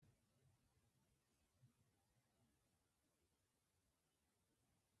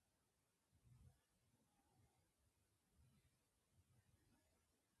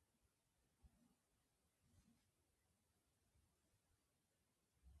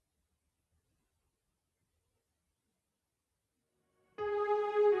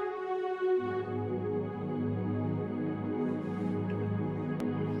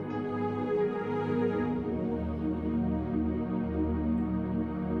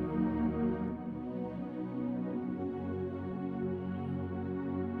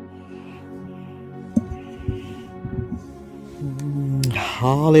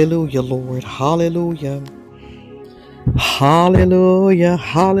Hallelujah, Lord. Hallelujah. Hallelujah.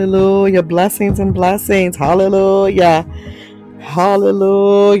 Hallelujah. Blessings and blessings. Hallelujah.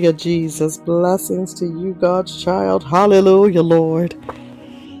 Hallelujah, Jesus. Blessings to you, God's child. Hallelujah, Lord.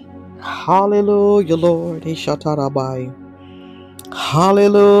 Hallelujah, Lord. Ishatarabai.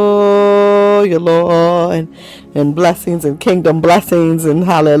 Hallelujah, Lord. And blessings and kingdom blessings and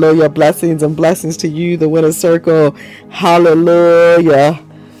hallelujah. Blessings and blessings to you, the winner circle. Hallelujah.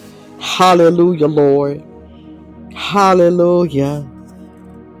 Hallelujah, Lord. Hallelujah.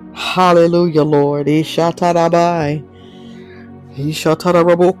 Hallelujah, Lord. Ishatarabai.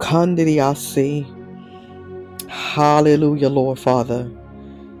 Ishatarabokandiriasi. Hallelujah, Lord Father.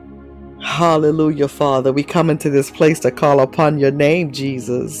 Hallelujah, Father. We come into this place to call upon your name,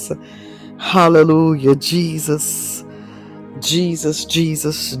 Jesus. Hallelujah, Jesus. Jesus,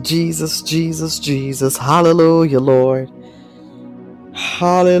 Jesus, Jesus, Jesus, Jesus. Hallelujah, Lord.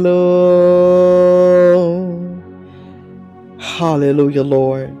 Hallelujah. Hallelujah,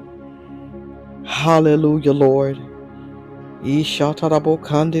 Lord. Hallelujah, Lord.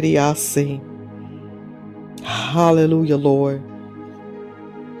 Ishatarabokandiriasi. Hallelujah, Lord.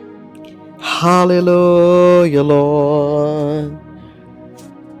 Hallelujah, Lord.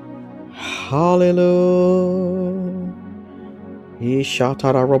 Hallelujah.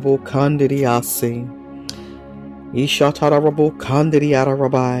 Ishatarabokandiriasi.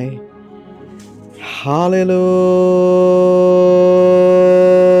 Ishatarabokandiriarabai. Hallelujah,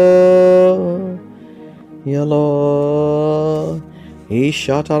 Lord.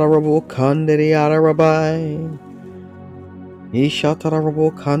 Ishatarabokandiriarabai.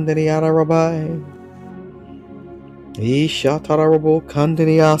 Ishatarabokandiriarabai.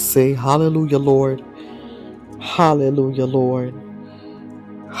 Ishatarabokandiriasi. Hallelujah, Lord. Hallelujah, Lord.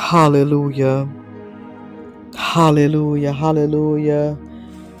 Hallelujah. Hallelujah. Hallelujah.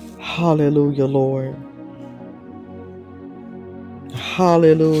 Hallelujah, Lord.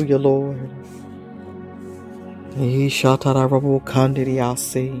 Hallelujah, Lord.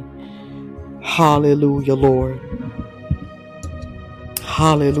 Ishatarabokandiriasi. Hallelujah, Lord.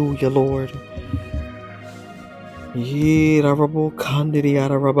 Hallelujah, Lord.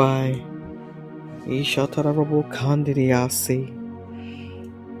 Yirabokandiriarabai. Ishatarabokandiriasi.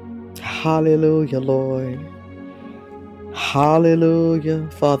 Hallelujah, Lord. Hallelujah.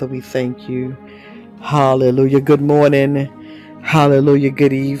 Father, we thank you. Hallelujah. Good morning. Hallelujah.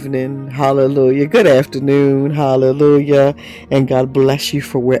 Good evening. Hallelujah. Good afternoon. Hallelujah. And God bless you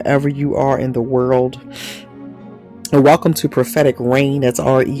for wherever you are in the world. And welcome to Prophetic Reign. That's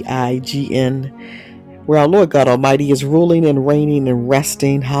REIGN, where our Lord God Almighty is ruling and reigning and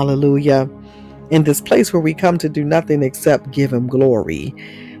resting. Hallelujah. In this place where we come to do nothing except give him glory.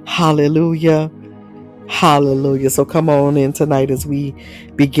 Hallelujah. Hallelujah. So come on in tonight as we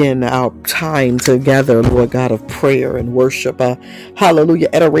begin our time together, Lord God, of prayer and worship. Hallelujah.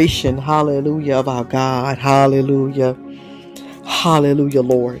 Adoration. Hallelujah of our God. Hallelujah. Hallelujah,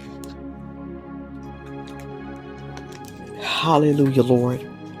 Lord. Hallelujah, Lord.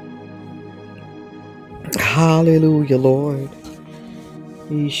 Hallelujah, Lord.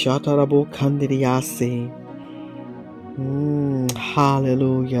 Ishatarabokandiriasi.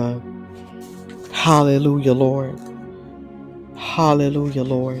 Hallelujah. Hallelujah, Lord. Hallelujah,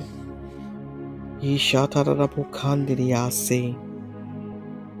 Lord. Ishatarabokandiriasi.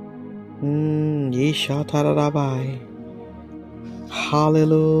 Ishatarabai.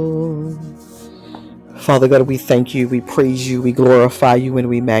 Hallelujah. Father God, we thank you, we praise you, we glorify you, and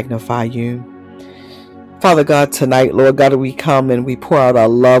we magnify you. Father God, tonight, Lord God, we come and we pour out our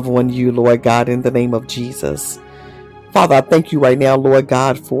love on you, Lord God, in the name of Jesus. Father, I thank you right now, Lord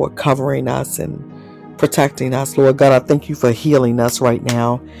God, for covering us and protecting us. Lord God, I thank you for healing us right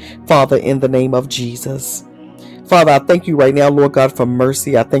now, Father, in the name of Jesus. Father, I thank you right now, Lord God, for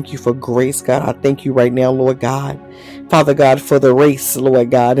mercy. I thank you for grace, God. I thank you right now, Lord God. Father God, for the race,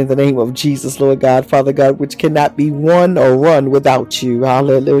 Lord God, in the name of Jesus, Lord God. Father God, which cannot be won or run without you.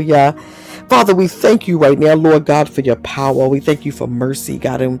 Hallelujah. Father, we thank you right now, Lord God, for your power. We thank you for mercy,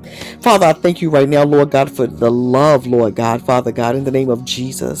 God. And Father, I thank you right now, Lord God, for the love, Lord God, Father God, in the name of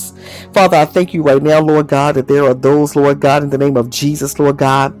Jesus. Father, I thank you right now, Lord God, that there are those, Lord God, in the name of Jesus, Lord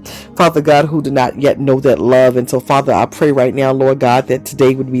God, Father God, who do not yet know that love. And so, Father, I pray right now, Lord God, that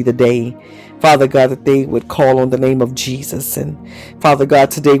today would be the day, Father God, that they would call on the name of Jesus. And Father God,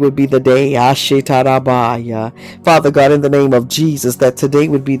 today would be the day. Father God, in the name of Jesus, that today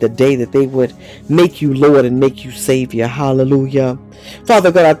would be the day that they would make you Lord and make you Savior. Hallelujah.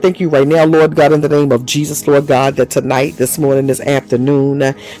 Father God, I thank you right now, Lord God, in the name of Jesus, Lord God, that tonight, this morning, this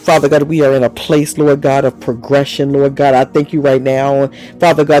afternoon, Father God, we are in a place, Lord God, of progression, Lord God. I thank you right now,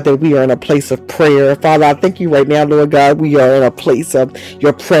 Father God, that we are in a place of prayer. Father, I thank you right now, Lord God, we are in a place of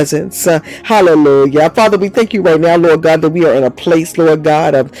your presence. Hallelujah. Father, we thank you right now, Lord God, that we are in a place, Lord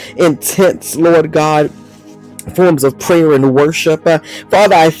God, of intense, Lord God, forms of prayer and worship.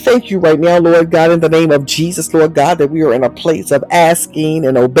 Father, I thank you right now, Lord God, in the name of Jesus, Lord God, that we are in a place of asking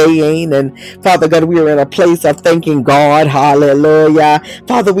and obeying. And Father God, we are in a place of thanking God. Hallelujah.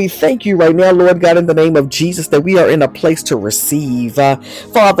 Father, we thank you right now, Lord God, in the name of Jesus, that we are in a place to receive.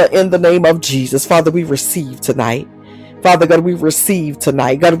 Father, in the name of Jesus, Father, we receive tonight. Father God, we receive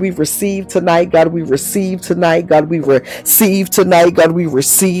tonight. God, we receive tonight. God, we receive tonight. God, we receive tonight. God, we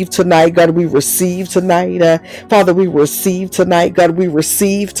receive tonight. God, we receive tonight. Father, we receive tonight. God, we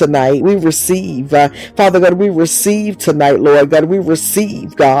receive tonight. We receive. Father God, we receive tonight, Lord. God, we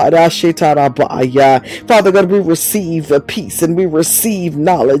receive, God. Father God, we receive peace and we receive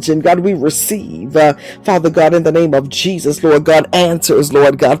knowledge. And God, we receive, Father God, in the name of Jesus, Lord God, answers,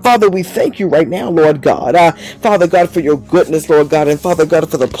 Lord God. Father, we thank you right now, Lord God. Father God, for your goodness, Lord God, and Father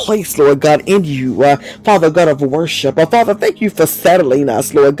God, for the place, Lord God, in you, Father God, of worship. Father, thank you for settling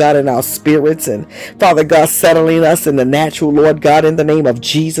us, Lord God, in our spirits, and Father God, settling us in the natural, Lord God, in the name of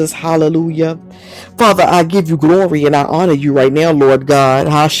Jesus. Hallelujah. Father, I give you glory and I honor you right now, Lord God.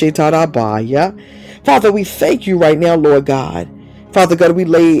 Father, we thank you right now, Lord God. Father God, we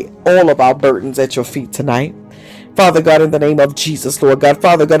lay all of our burdens at your feet tonight. Father God, in the name of Jesus, Lord God.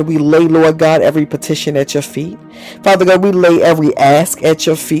 Father God, we lay, Lord God, every petition at your feet. Father God, we lay every ask at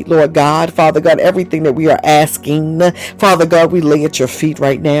your feet, Lord God. Father God, everything that we are asking, Father God, we lay at your feet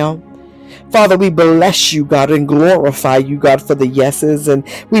right now. Father, we bless you, God, and glorify you, God, for the yeses. And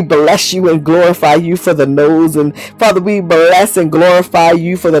we bless you and glorify you for the no's. And Father, we bless and glorify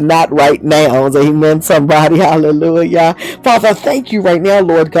you for the not right nows. Amen, somebody. Hallelujah. Father, thank you right now,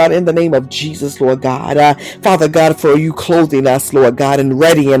 Lord God, in the name of Jesus, Lord God. Father God, for you clothing us, Lord God, and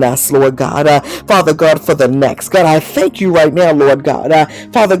readying us, Lord God. Father God, for the next. God, I thank you right now, Lord God.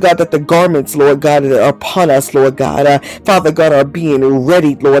 Father God, that the garments, Lord God, that are upon us, Lord God, Father God, are being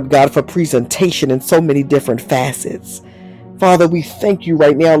readied, Lord God, for presentation in so many different facets. Father, we thank you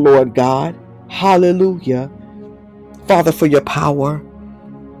right now, Lord God. Hallelujah. Father, for your power,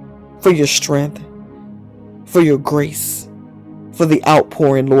 for your strength, for your grace, for the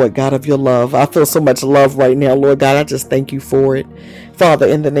outpouring, Lord God, of your love. I feel so much love right now, Lord God. I just thank you for it. Father,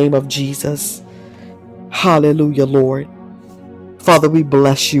 in the name of Jesus. Hallelujah, Lord. Father, we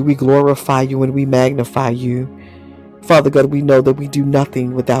bless you, we glorify you, and we magnify you. Father God, we know that we do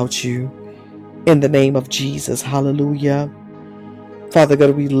nothing without you. In the name of Jesus, hallelujah. Father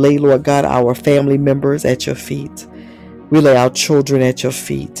God, we lay, Lord God, our family members at your feet. We lay our children at your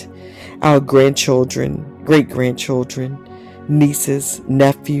feet, our grandchildren, great-grandchildren, nieces,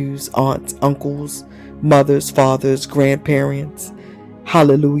 nephews, aunts, uncles, mothers, fathers, grandparents.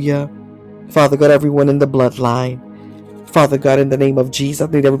 Hallelujah. Father God, everyone in the bloodline. Father God, in the name of Jesus,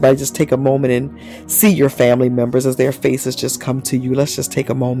 I need everybody just take a moment and see your family members as their faces just come to you. Let's just take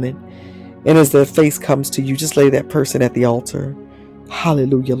a moment. And as their face comes to you, just lay that person at the altar.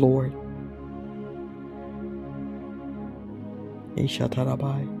 Hallelujah, Lord.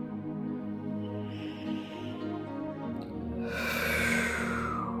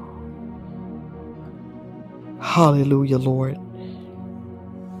 Hallelujah, Lord.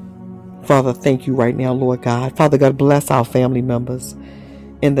 Father, thank you right now, Lord God. Father God, bless our family members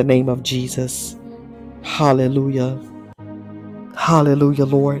in the name of Jesus. Hallelujah. Hallelujah,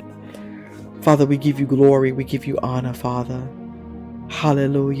 Lord. Father, we give you glory. We give you honor, Father.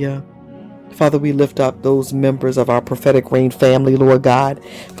 Hallelujah. Father, we lift up those members of our prophetic rain family, Lord God.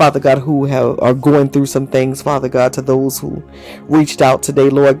 Father God, who are going through some things, Father God, to those who reached out today,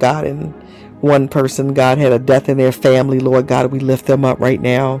 Lord God, and one person, God, had a death in their family, Lord God. We lift them up right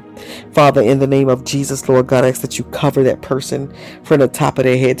now. Father, in the name of Jesus, Lord God, I ask that you cover that person from the top of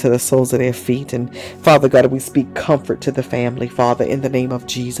their head to the soles of their feet. And Father God, we speak comfort to the family, Father, in the name of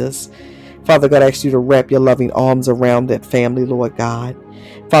Jesus. Father God, I ask you to wrap your loving arms around that family, Lord God.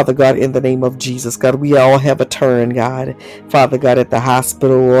 Father God, in the name of Jesus, God, we all have a turn, God. Father God, at the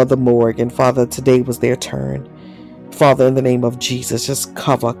hospital or the morgue. And Father, today was their turn. Father, in the name of Jesus, just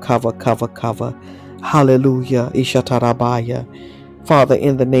cover. Hallelujah. Ishatarabaya. Father,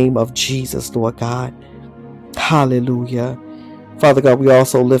 in the name of Jesus, Lord God. Hallelujah. Father God, we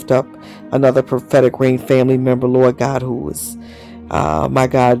also lift up another prophetic rain family member, Lord God, who is, my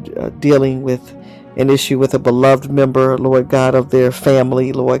God, dealing with an issue with a beloved member, Lord God, of their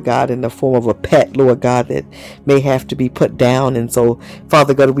family, Lord God, in the form of a pet, Lord God, that may have to be put down. And so,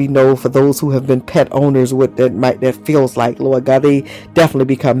 Father God, we know for those who have been pet owners, what that feels like, Lord God, they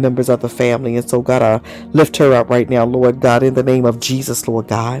definitely become members of the family. And so, God, I lift her up right now, Lord God, in the name of Jesus, Lord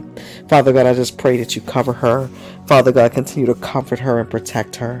God. Father God, I just pray that you cover her. Father God, continue to comfort her and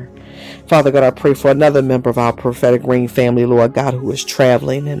protect her. Father God, I pray for another member of our prophetic rain family, Lord God, who is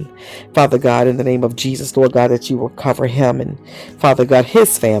traveling. And Father God, in the name of Jesus, Lord God, that you will cover him and Father God,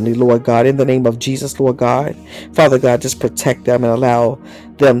 his family, Lord God, in the name of Jesus, Lord God. Father God, just protect them and allow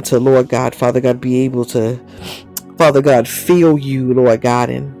them to, Lord God, Father God, be able to, Father God, feel you, Lord God,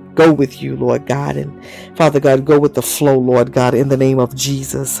 and go with you, Lord God. And Father God, go with the flow, Lord God, in the name of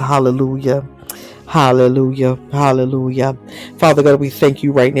Jesus. Hallelujah. Hallelujah. Hallelujah. Father God, we thank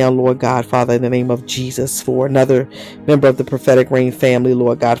you right now, Lord God, Father, in the name of Jesus, for another member of the prophetic rain family,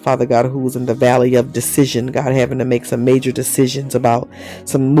 Lord God, Father God, who's in the valley of decision, God, having to make some major decisions about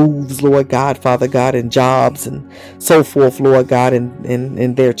some moves, Lord God, Father God, and jobs and so forth, Lord God,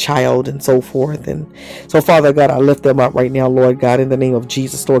 and their child and so forth. And so, Father God, I lift them up right now, Lord God, in the name of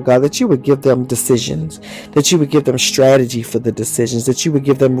Jesus, Lord God, that you would give them decisions, that you would give them strategy for the decisions, that you would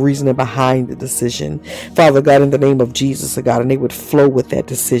give them reasoning behind the decision. Father God, in the name of Jesus, God, and they would flow with that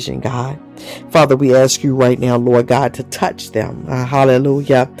decision, God. Father, we ask you right now, Lord God, to touch them.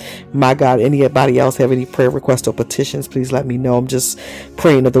 Hallelujah. My God, anybody else have any prayer requests or petitions, please let me know. I'm just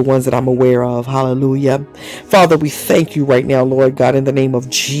praying of the ones that I'm aware of. Hallelujah. Father, we thank you right now, Lord God, in the name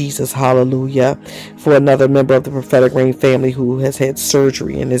of Jesus. Hallelujah. For another member of the prophetic rain family who has had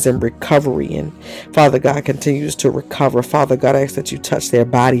surgery and is in recovery. And Father God continues to recover. Father God, I ask that you touch their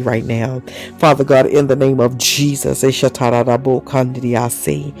body right now. Father God, in the name of Jesus. Father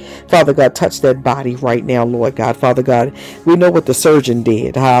God, touch that body right now, Lord God. Father God, we know what the surgeon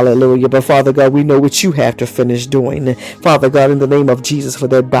did. Hallelujah. But Father God, we know what you have to finish doing. Father God, in the name of Jesus, for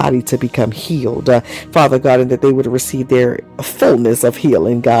that body to become healed. Father God, and that they would receive their fullness of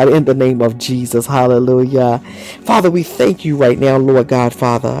healing, God, in the name of Jesus. Hallelujah. Father, we thank you right now, Lord God,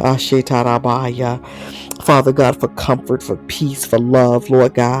 Father. Father God, for comfort, for peace, for love,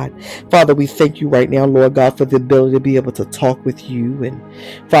 Lord God. Father, we thank you right now, Lord God, for the ability to be able to talk with you. And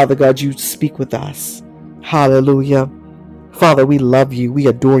Father God, you speak with us. Hallelujah. Father, we love you, we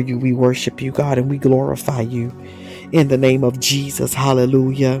adore you, we worship you, God, and we glorify you in the name of Jesus.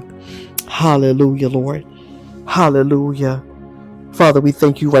 Hallelujah. Hallelujah, Lord. Hallelujah. Father, we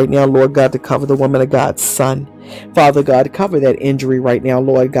thank you right now, Lord God, to cover the woman of God's son. Father God, cover that injury right now,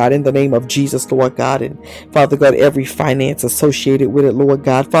 Lord God, in the name of Jesus, Lord God. And Father God, every finance associated with it, Lord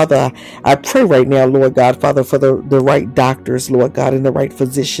God. Father, I pray right now, Lord God, Father, for the right doctors, Lord God, and the right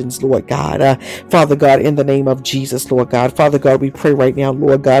physicians, Lord God. Father God, in the name of Jesus, Lord God. Father God, we pray right now,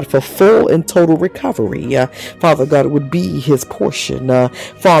 Lord God, for full and total recovery. Father God, it would be his portion.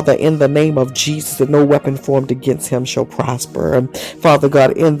 Father, in the name of Jesus, that no weapon formed against him shall prosper. Father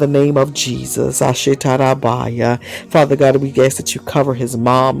God, in the name of Jesus, Ashetarabaya. Father God, we ask that you cover his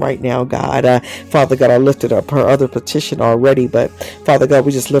mom right now, God. Father God, I lifted up her other petition already, but Father God,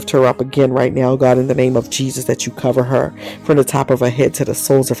 we just lift her up again right now, God, in the name of Jesus, that you cover her from the top of her head to the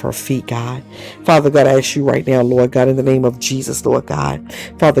soles of her feet, God. Father God, I ask you right now, Lord God, in the name of Jesus, Lord God.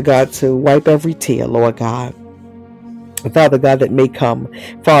 Father God, to wipe every tear, Lord God. Father God, that may come,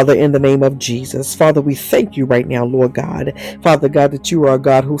 Father, in the name of Jesus. Father, we thank you right now, Lord God. Father God, that you are a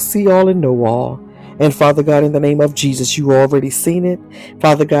God who see all and know all. And Father God, in the name of Jesus, you already seen it,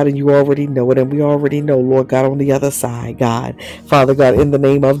 Father God, and you already know it, and we already know, Lord God, on the other side, God. Father God, in the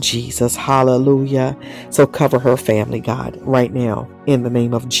name of Jesus, hallelujah. So cover her family, God, right now, in the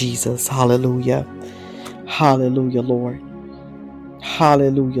name of Jesus, hallelujah. Hallelujah, Lord.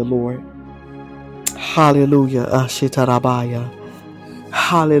 Hallelujah, Lord. Hallelujah, Ashitarabaya.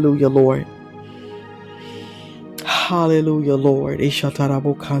 Hallelujah, Lord. Hallelujah, Lord.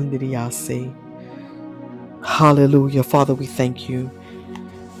 Ishatarabokandriyase. Hallelujah. Father, we thank you.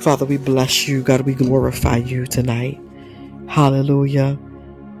 Father, we bless you. God, we glorify you tonight. Hallelujah.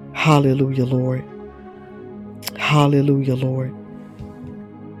 Hallelujah, Lord. Hallelujah, Lord.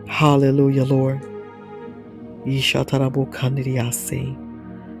 Hallelujah, Lord. Ishatarabokandriyase.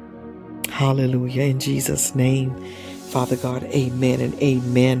 Hallelujah. In Jesus' name, Father God, amen and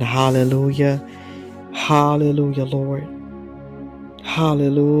amen. Hallelujah. Hallelujah, Lord.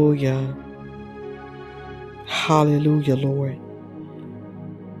 Hallelujah. Hallelujah, Lord.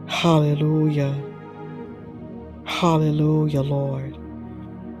 Hallelujah. Hallelujah, Lord.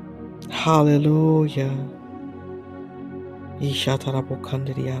 Hallelujah.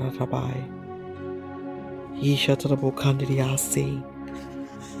 Ishatarabokandiriarabai. Ishatarabokandiriasi.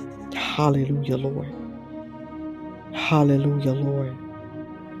 Hallelujah, Lord. Hallelujah, Lord.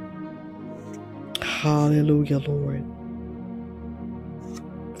 Hallelujah, Lord.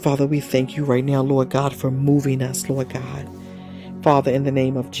 Father, we thank you right now, Lord God, for moving us, Lord God. Father, in the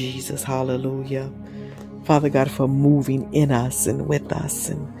name of Jesus, hallelujah. Father God, for moving in us and with us.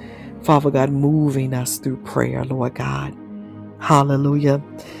 And Father God, moving us through prayer, Lord God. Hallelujah.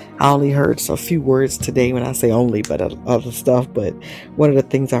 I only heard a few words today, when I say only, but other stuff. But one of the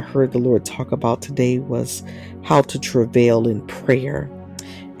things I heard the Lord talk about today was how to travail in prayer.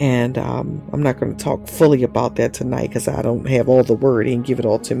 And I'm not going to talk fully about that tonight because I don't have all the word. He didn't give it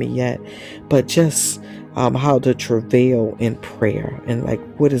all to me yet. But just how to travail in prayer, and like,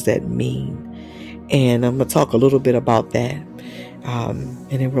 what does that mean? And I'm going to talk a little bit about that. And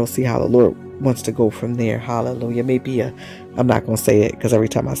then we'll see how the Lord wants to go from there. Hallelujah. Maybe I'm not going to say it because every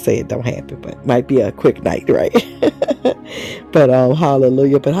time I say it, don't happen, but it might be a quick night, right? But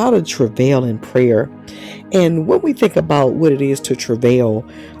hallelujah. But how to travail in prayer. And when we think about what it is to travail,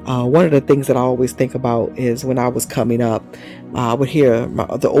 one of the things that I always think about is when I was coming up, I would hear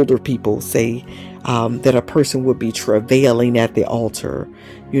the older people say that a person would be travailing at the altar,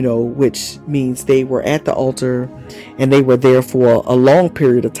 which means they were at the altar and they were there for a long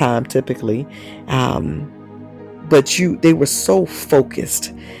period of time, typically. But they were so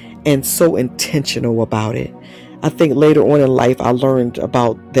focused and so intentional about it. I think later on in life, I learned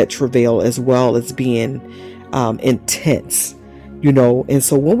about that travail as well as being intense, And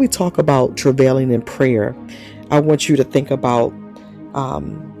so when we talk about travailing in prayer, I want you to think about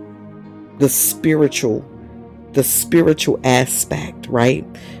the spiritual aspect, right?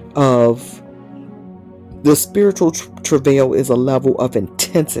 Of the spiritual travail is a level of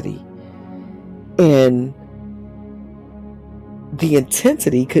intensity, and the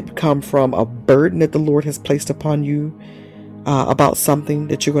intensity could come from a burden that the Lord has placed upon you about something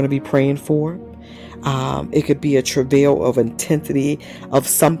that you're going to be praying for. It could be a travail of intensity of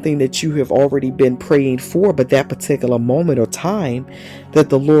something that you have already been praying for, but that particular moment or time that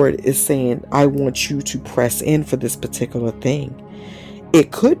the Lord is saying, I want you to press in for this particular thing.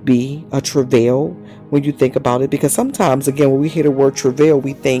 It could be a travail when you think about it, because sometimes, again, when we hear the word travail,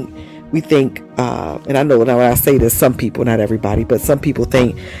 we think, and I know now when I say this, some people, not everybody, but some people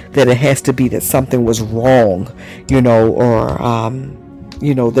think that it has to be that something was wrong, or,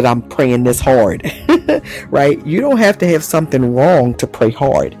 that I'm praying this hard, right? You don't have to have something wrong to pray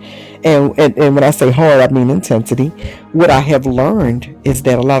hard. And when I say hard, I mean intensity. What I have learned is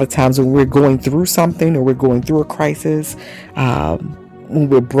that a lot of times when we're going through something, or we're going through a crisis, when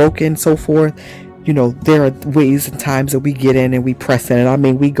we're broken, so forth, there are ways and times that we get in and we press in. And I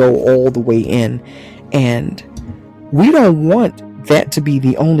mean, we go all the way in, and we don't want that to be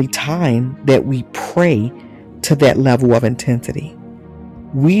the only time that we pray to that level of intensity.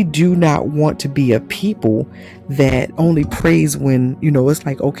 We do not want to be a people that only prays when, it's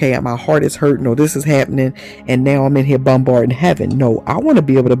like, okay, my heart is hurting, or this is happening, and now I'm in here bombarding heaven. No, I want to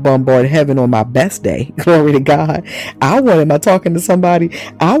be able to bombard heaven on my best day. Glory to God. Am I talking to somebody?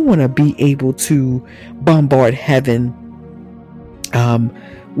 I want to be able to bombard heaven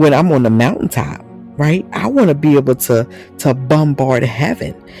when I'm on the mountaintop, right? I want to be able to bombard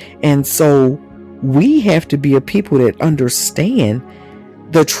heaven. And so we have to be a people that understand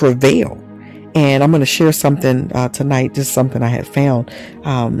the travail. And I'm going to share something tonight, just something I had found,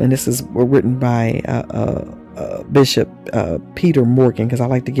 and this is written by Bishop Peter Morgan, because I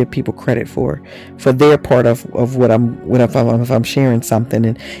like to give people credit for their part of what if I'm sharing something.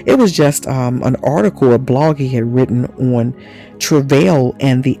 And it was just an article, a blog he had written on travail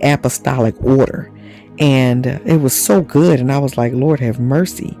and the apostolic order, and it was so good. And I was like, Lord have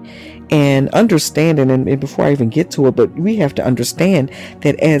mercy. And understanding, and before I even get to it, but we have to understand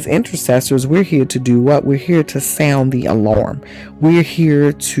that as intercessors, we're here to do what? We're here to sound the alarm. We're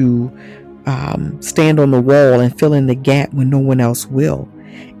here to stand on the wall and fill in the gap when no one else will.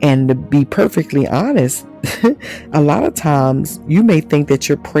 And to be perfectly honest, a lot of times you may think that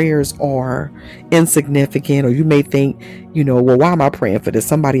your prayers are insignificant, or you may think, well, why am I praying for this?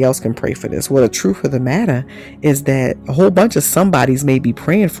 Somebody else can pray for this. Well, the truth of the matter is that a whole bunch of somebodies may be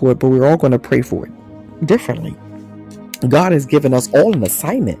praying for it, but we're all going to pray for it differently. God has given us all an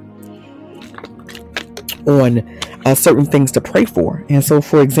assignment on certain things to pray for. And so,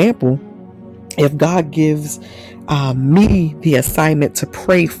 for example, if God gives me the assignment to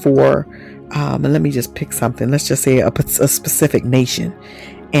pray for, and let me just pick something. Let's just say a specific nation,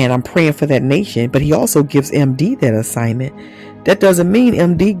 and I'm praying for that nation, but he also gives MD that assignment. That doesn't mean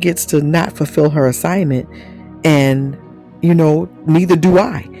MD gets to not fulfill her assignment and neither do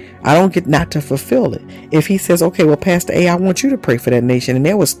I. I don't get not to fulfill it. If he says, okay, well, Pastor A, I want you to pray for that nation. And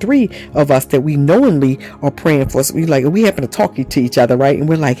there was 3 of us that we knowingly are praying for. So we happen to talk to each other, right? And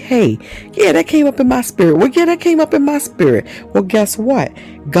we're like, hey, yeah, that came up in my spirit. Well, yeah, that came up in my spirit. Well, guess what?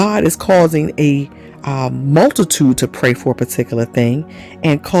 God is causing a multitude to pray for a particular thing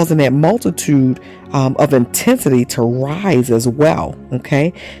and causing that multitude of intensity to rise as well.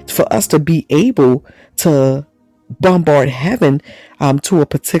 Okay. For us to be able to bombard heaven to a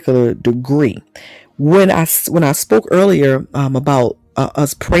particular degree. When I spoke earlier about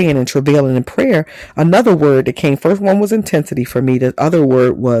us praying and travailing in prayer, another word that came first, one was intensity for me. The other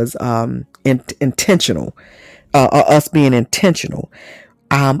word was intentional. Us being intentional.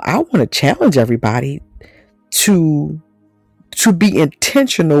 I want to challenge everybody to be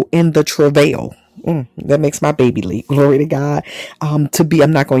intentional in the travail. That makes my baby leap. Glory to God. I'm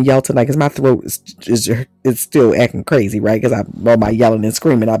not going to yell tonight because my throat is still acting crazy, right? Because all my yelling and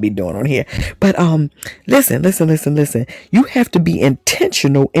screaming I'll be doing on here. But listen. You have to be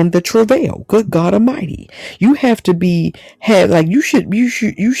intentional in the travail. Good God Almighty. You have to you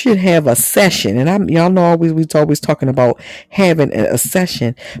should have a session. And y'all know we're always talking about having a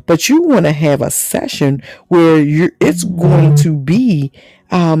session, but you want to have a session where it's going to be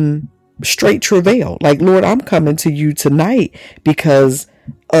straight travail. Like, Lord, I'm coming to you tonight because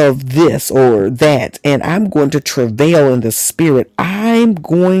of this or that, and I'm going to travail in the spirit. I'm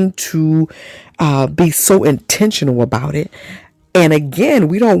going to be so intentional about it. And again,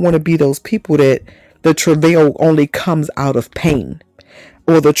 we don't want to be those people that the travail only comes out of pain,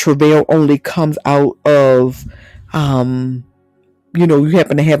 or the travail only comes out of you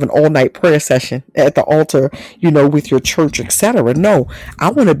happen to have an all-night prayer session at the altar, with your church, etc. No,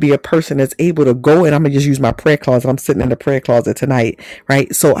 I want to be a person that's able to go, and I'm going to just use my prayer closet. I'm sitting in the prayer closet tonight,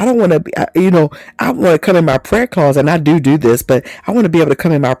 right? So I don't want to be, I want to come in my prayer closet, and I do this, but I want to be able to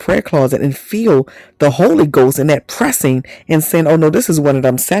come in my prayer closet and feel the Holy Ghost and that pressing and saying, oh no, this is one of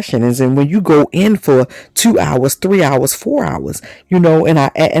them sessions. And when you go in for 2 hours, 3 hours, 4 hours, and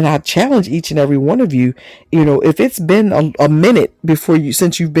I challenge each and every one of you, if it's been a minute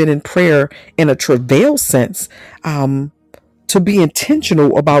since you've been in prayer in a travail sense, to be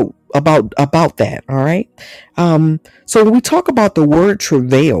intentional about that. All right. So when we talk about the word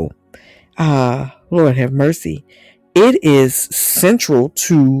travail, Lord have mercy, it is central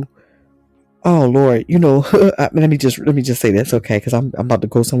to, oh Lord, let me just say this, okay? Because I'm about to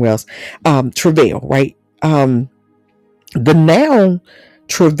go somewhere else. Travail, right? The noun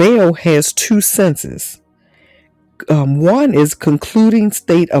travail has 2 senses. One is concluding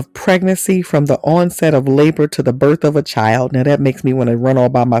state of pregnancy from the onset of labor to the birth of a child. Now that makes me want to run all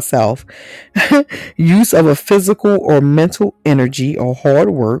by myself. Use of a physical or mental energy or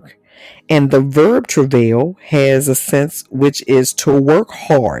hard work. And the verb travail has a sense which is to work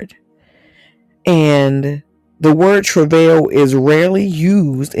hard. And the word travail is rarely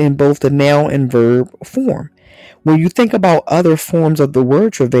used in both the noun and verb form. When you think about other forms of the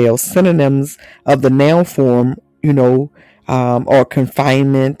word travail, synonyms of the noun form, or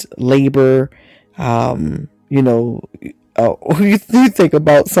confinement, labor, you think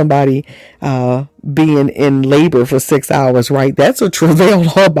about somebody being in labor for 6 hours, right? That's a travail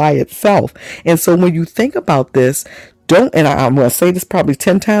all by itself. And so when you think about this, and I'm going to say this probably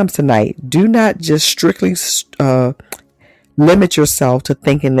 10 times tonight, do not just strictly limit yourself to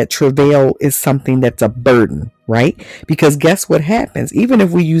thinking that travail is something that's a burden, right? Because guess what happens? Even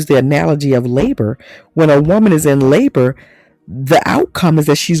if we use the analogy of labor, when a woman is in labor, the outcome is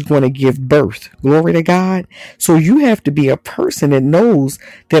that she's going to give birth. Glory to God. So you have to be a person that knows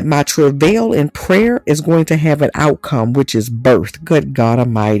that my travail in prayer is going to have an outcome, which is birth. Good God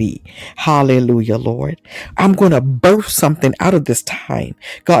Almighty. Hallelujah, Lord. I'm going to birth something out of this time.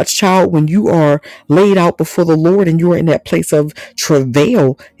 God's child, when you are laid out before the Lord and you are in that place of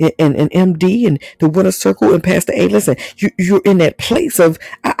travail and MD and the winner circle and Pastor A, listen, you're in that place of,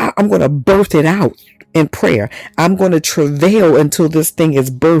 I'm going to birth it out. In prayer, I'm going to travail until this thing is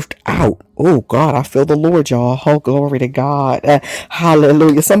birthed out. Oh God, I feel the Lord, y'all. Oh, glory to God.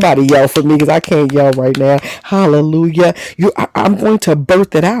 Hallelujah. Somebody yell for me because I can't yell right now. Hallelujah. I'm going to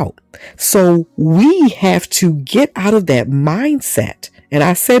birth it out. So we have to get out of that mindset. And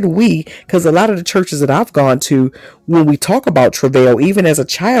I said we, because a lot of the churches that I've gone to, when we talk about travail, even as a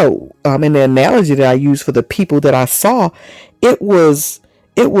child, in the analogy that I used for the people that I saw, it was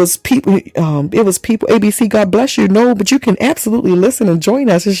it was people. ABC, God bless you. No, but you can absolutely listen and join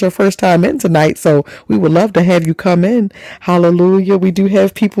us. It's your first time in tonight, so we would love to have you come in. Hallelujah. We do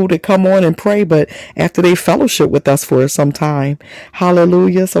have people that come on and pray, but after they fellowship with us for some time.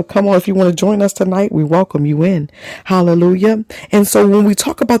 Hallelujah. So come on, if you want to join us tonight, we welcome you in. Hallelujah. And so when we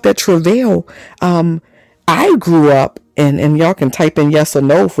talk about that travail, I grew up, and y'all can type in yes or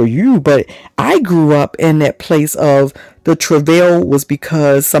no for you, but I grew up in that place of the travail was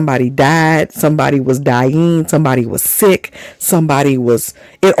because somebody died, somebody was dying, somebody was sick,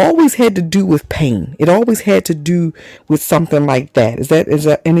 it always had to do with pain. It always had to do with something like that. Is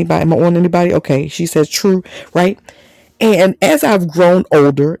that anybody, am I on anybody? Okay, she says true, right? And as I've grown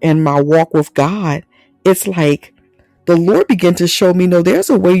older in my walk with God, it's like the Lord began to show me, no, there's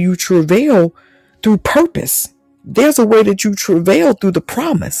a way you travail through purpose. There's a way that you travail through the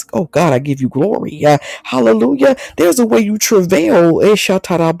promise. Oh God, I give you glory. Hallelujah. There's a way you travail,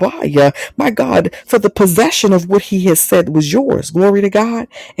 my God, for the possession of what he has said was yours. Glory to God.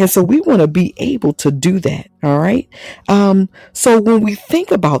 And so we want to be able to do that. All right. So when we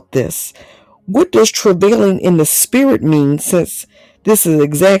think about this, what does travailing in the spirit mean, since this is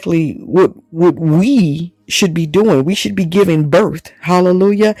exactly what we should be doing? We should be giving birth.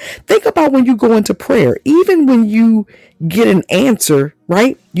 Hallelujah. Think about when you go into prayer, even when you get an answer,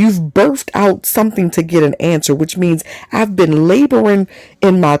 right? You've birthed out something to get an answer, which means I've been laboring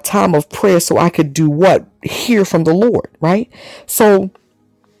in my time of prayer so I could do what? Hear from the Lord, right? So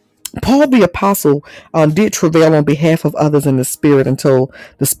Paul the apostle did travail on behalf of others in the spirit until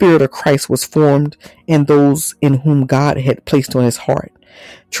the spirit of Christ was formed in those in whom God had placed on his heart.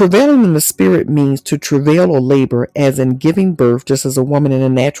 Travailing in the spirit means to travail or labor, as in giving birth, just as a woman in a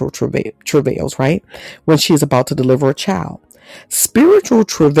natural travails, right? When she is about to deliver a child. Spiritual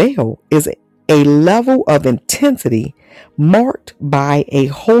travail is a level of intensity marked by a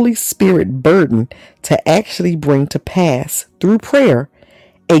Holy Spirit burden to actually bring to pass through prayer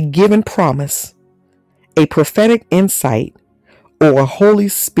a given promise, a prophetic insight, or a Holy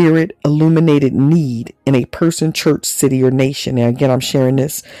Spirit illuminated need in a person, church, city, or nation. Now, again, I'm sharing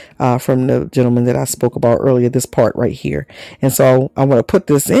this from the gentleman that I spoke about earlier, this part right here. And so I want to put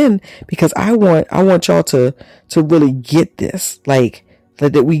this in because I want y'all to really get this, like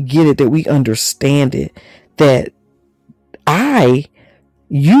that we get it, that we understand it, that us,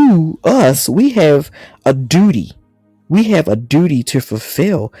 we have a duty. We have a duty to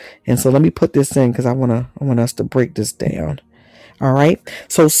fulfill. And so let me put this in because I want us to break this down. All right.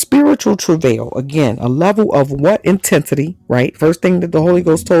 So spiritual travail, again, a level of what? Intensity, right? First thing that the Holy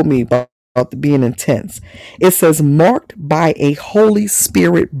Ghost told me about being intense. It says marked by a Holy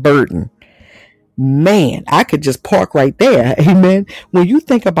Spirit burden. Man, I could just park right there. Amen. When you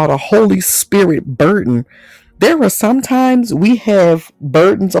think about a Holy Spirit burden, there are sometimes we have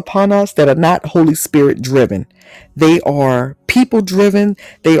burdens upon us that are not Holy Spirit driven. They are people driven.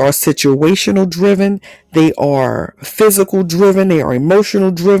 They are situational driven. They are physical driven. They are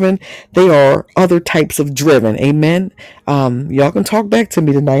emotional driven. They are other types of driven. Amen. Y'all can talk back to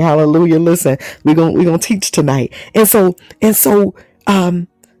me tonight. Hallelujah. Listen, we're gonna teach tonight. And so,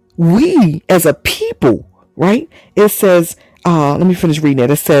 we as a people, right? It says, let me finish reading it.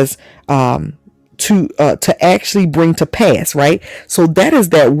 It says, to actually bring to pass, right? So that is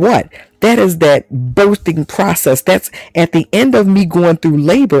that what? That is that birthing process. That's at the end of me going through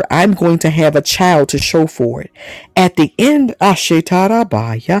labor, I'm going to have a child to show for it. At the end, after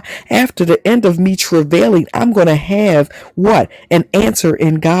the end of me travailing, I'm going to have what? An answer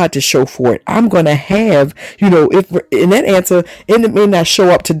in God to show for it. I'm going to have, if in that answer, and it may not show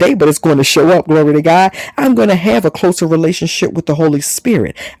up today, but it's going to show up, glory to God. I'm going to have a closer relationship with the Holy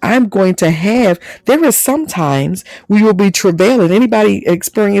Spirit. I'm going to have, there is sometimes we will be travailing. Anybody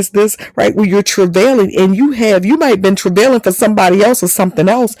experience this? Right, where you're travailing and you might have been travailing for somebody else or something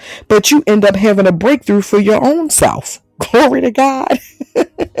else, but you end up having a breakthrough for your own self. Glory to God.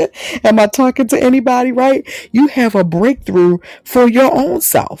 Am I talking to anybody? Right? You have a breakthrough for your own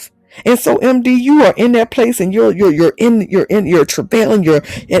self. And so, MD, you are in that place, and you're travailing,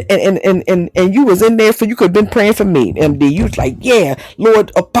 and you was in there for, you could have been praying for me, MD. You was like, yeah,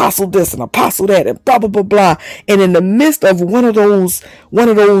 Lord, apostle this and apostle that, and blah blah blah blah. And in the midst of one of those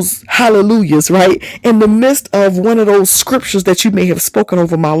hallelujahs, right? In the midst of one of those scriptures that you may have spoken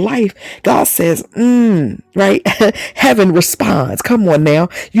over my life, God says, right? Heaven responds. Come on now,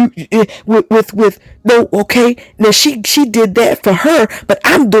 with no, okay. Now she did that for her, but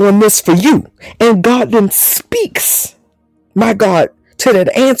I'm doing this for you. And God then speaks, my God, to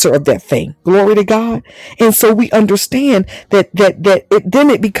that answer of that thing. Glory to God. And so we understand then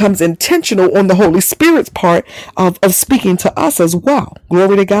it becomes intentional on the Holy Spirit's part of speaking to us as well.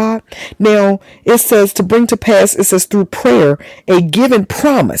 Glory to God. Now it says to bring to pass, it says through prayer, a given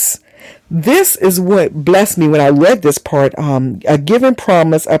promise. This is what blessed me when I read this part. A given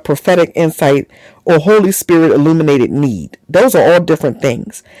promise, a prophetic insight, or Holy Spirit illuminated need. Those are all different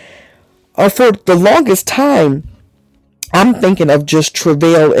things. For the longest time, I'm thinking of just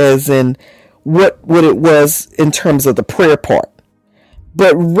travail as in what it was in terms of the prayer part.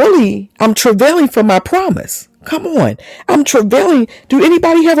 But really, I'm travailing for my promise. Come on. I'm travailing. Do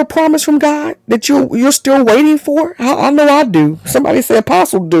anybody have a promise from God that you're still waiting for? I know I do. Somebody say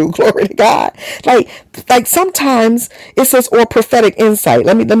apostle do. Glory to God. Like sometimes it says, or prophetic insight.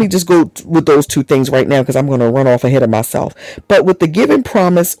 Let me just go with those two things right now, because I'm going to run off ahead of myself. But with the given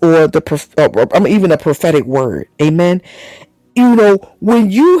promise or even a prophetic word. Amen. You know,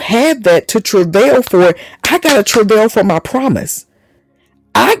 when you have that to travail for, I got to travail for my promise.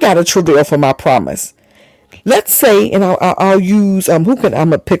 I got to travail for my promise. Let's say, and I'll use, I'm going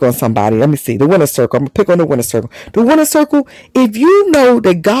to pick on somebody. Let me see, the winner circle. I'm going to pick on the winner circle. The winner circle, if you know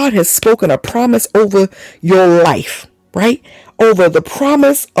that God has spoken a promise over your life, right? Over the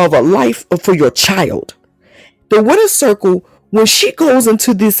promise of a life for your child. The winner circle, when she goes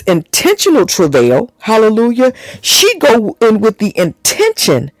into this intentional travail, hallelujah, she go in with the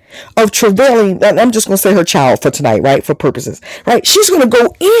intention of travailing. I'm just going to say her child for tonight, right? For purposes, right? She's going to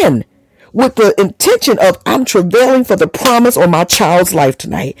go in with the intention of, I'm travailing for the promise on my child's life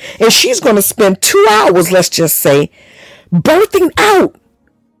tonight. And she's going to spend 2 hours, let's just say, birthing out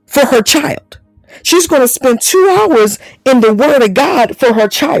for her child. She's going to spend 2 hours in the word of God for her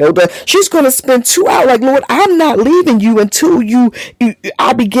child. She's going to spend 2 hours like, Lord, I'm not leaving you until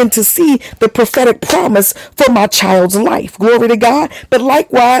I begin to see the prophetic promise for my child's life. Glory to God. But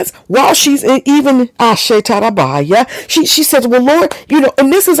likewise, while she's even she says, well, Lord,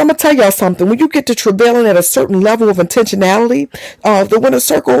 and this is, I'm going to tell y'all something. When you get to travailing at a certain level of intentionality, the winner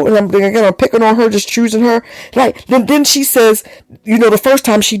circle, and I'm picking on her, just choosing her, like, then she says, the first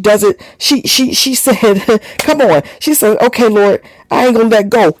time she does it, she said, come on. She said, okay, Lord, I ain't gonna let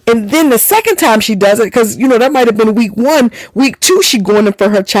go. And then the second time she does it, because that might have been week 1, week 2, she going in for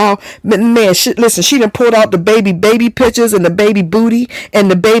her child. Man, listen, she done pulled out the baby pictures and the baby booty and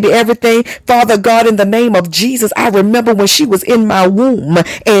the baby everything. Father God, in the name of Jesus, I remember when she was in my womb,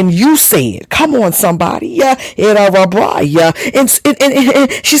 and you said, come on, somebody, yeah, and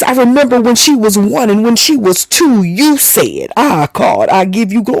she's, I remember when she was 1 and when she was 2, you said, God, I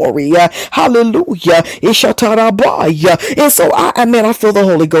give you glory, hallelujah, and so I feel the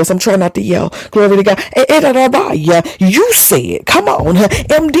Holy Ghost. I'm trying not to yell. Glory to God. You said, come on,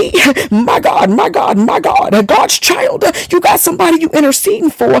 MD, my God, God's child. You got somebody you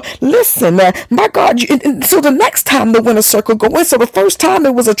interceding for. Listen, my God. So the next time the winner circle go in, so the first time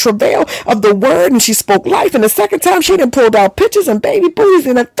it was a travail of the word and she spoke life. And the second time she didn't pulled out pictures and baby booties.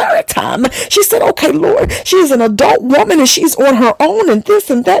 And the third time she said, okay, Lord, she is an adult woman and she's on her own and this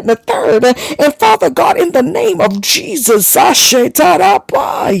and that and the third. And Father God, in the name of Jesus,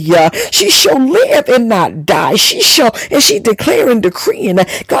 she shall live and not die. She shall, and she declaring, decreeing,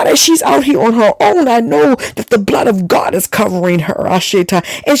 God, as she's out here on her own, I know that the blood of God is covering her. And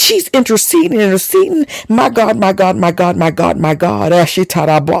she's interceding. My God. My God.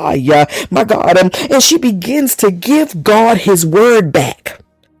 And she begins to give God his word back.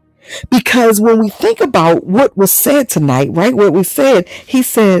 Because when we think about what was said tonight, right? What we said, he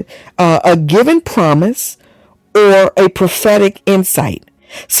said, a given promise or a prophetic insight.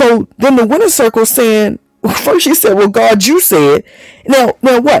 So then the winner circle saying, first she said, well, God, you said. Now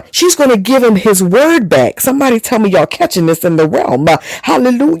what? She's going to give him his word back. Somebody tell me y'all catching this in the realm.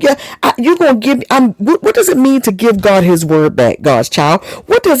 Hallelujah. You're going to give, what does it mean to give God his word back, God's child?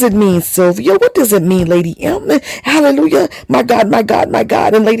 What does it mean, Sylvia? What does it mean, Lady M? Hallelujah. My God.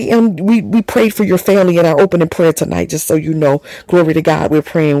 And Lady M, we prayed for your family in our opening prayer tonight, just so you know. Glory to God. We're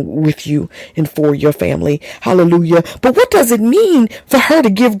praying with you and for your family. Hallelujah. But what does it mean for her to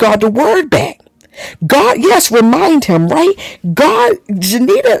give God the word back? God, yes, remind him, right? God,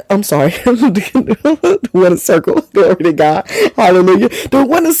 Janita, I'm sorry, the winner circle, glory to God, hallelujah. The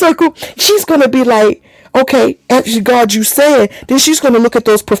winner circle, she's going to be like, okay, actually, God, you said, then she's going to look at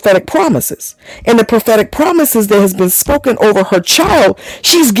those prophetic promises. And the prophetic promises that has been spoken over her child,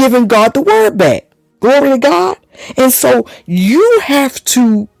 she's giving God the word back. Glory to God. And so you have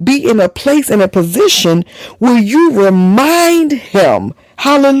to be in a place, in a position where you remind him,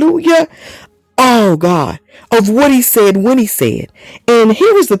 hallelujah, Oh God, of what he said when he said. And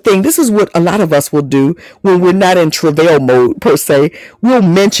here is the thing. This is what a lot of us will do when we're not in travail mode per se. We'll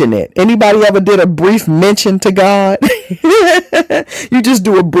mention it. Anybody ever did a brief mention to God? You just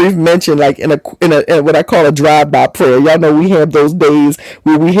do a brief mention, like in what I call a drive-by prayer. Y'all know we have those days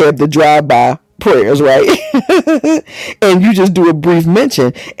where we have the drive-by prayers, right? And you just do a brief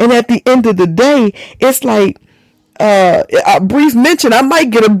mention. And at the end of the day, it's like, a brief mention, I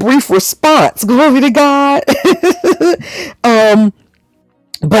might get a brief response. Glory to God. um,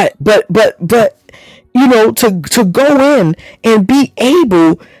 but, to go in and be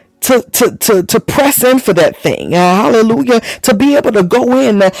able to press in for that thing. Hallelujah. To be able to go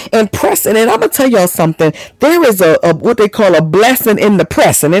in and press in. And I'm going to tell y'all something. There is a what they call a blessing in the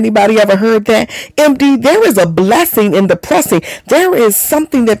pressing. Anybody ever heard that? MD, there is a blessing in the pressing. There is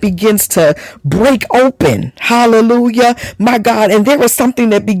something that begins to break open. Hallelujah. My God. And there is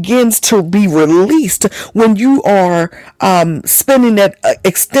something that begins to be released when you are spending that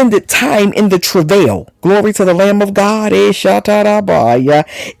extended time in the travail. Glory to the Lamb of God. It's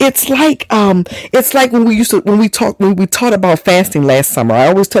like when we taught about fasting last summer. I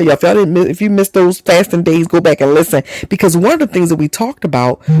always tell you, if you missed those fasting days, go back and listen, because one of the things that we talked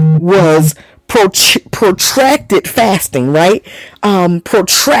about was protracted fasting, right?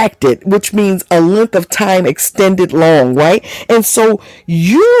 Protracted, which means a length of time extended long, right? And so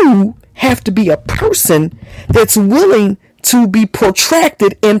you have to be a person that's willing to be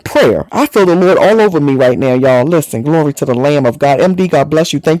protracted in prayer. I feel the Lord all over me right now, y'all. Listen, glory to the Lamb of God. MD, God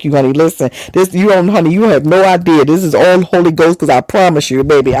bless you. Thank you, honey. Listen, honey, you have no idea. This is all Holy Ghost, because I promise you,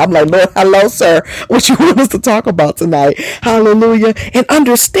 baby. I'm like, Lord, hello, sir. What you want us to talk about tonight? Hallelujah. And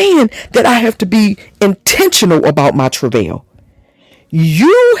understand that I have to be intentional about my travail.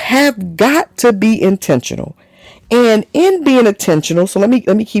 You have got to be intentional. And in being intentional, so let me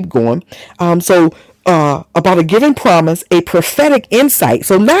keep going. About a given promise, a prophetic insight.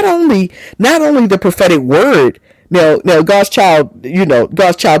 So not only the prophetic word. Now God's child,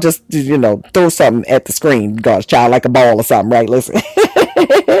 just, throw something at the screen. God's child, like a ball or something, right? Listen.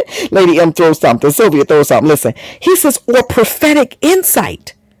 Lady M throws something. Sylvia throws something. Listen. He says, or prophetic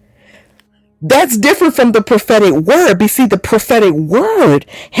insight. That's different from the prophetic word. But see, the prophetic word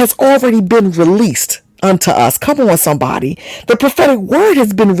has already been released unto us. Come on, somebody. The prophetic word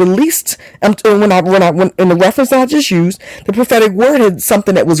has been released. When in the reference that I just used, the prophetic word is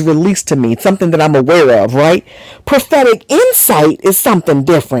something that was released to me, something that I'm aware of, right? Prophetic insight is something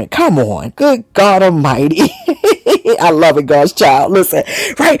different. Come on. Good God Almighty. I love it, God's child. Listen,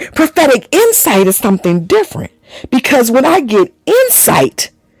 right? Prophetic insight is something different, because when I get insight,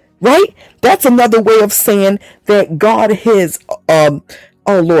 right? That's another way of saying that God has, oh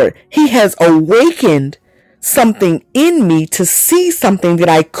Lord, He has awakened something in me to see something that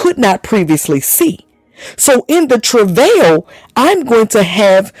I could not previously see. So in the travail, I'm going to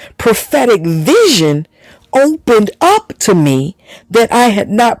have prophetic vision opened up to me that I had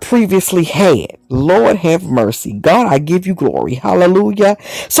not previously had. Lord have mercy. God, I give you glory. Hallelujah.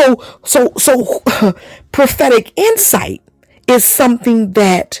 So prophetic insight is something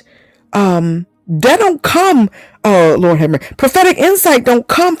that don't come, Lord have mercy. Prophetic insight don't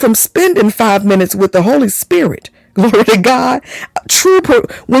come from spending 5 minutes with the Holy Spirit. Glory to God.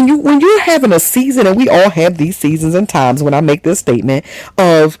 When you're having a season, and we all have these seasons and times when I make this statement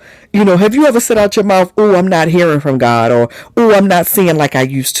of, have you ever said out your mouth, oh, I'm not hearing from God, or, oh, I'm not seeing like I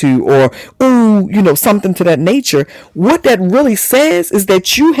used to, or, oh, something to that nature. What that really says is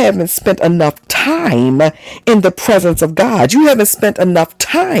that you haven't spent enough time in the presence of God. You haven't spent enough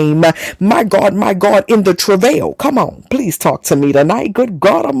time, my God, in the travail. Come on, please talk to me tonight. Good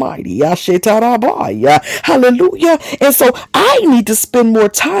God Almighty. Hallelujah. And so I need to spend more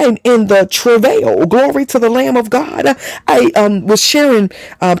time in the travail. Glory to the Lamb of God. I was sharing,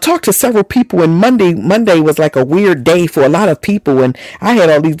 talked to several people, and Monday was like a weird day for a lot of people, and I had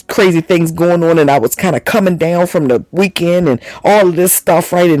all these crazy things going on, and I was kind of coming down from the weekend and all of this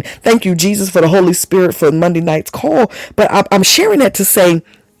stuff, right? And thank you, Jesus, for the Holy Spirit for Monday night's call. But I'm sharing that to say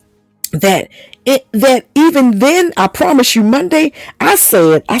that even then, I promise you, Monday, I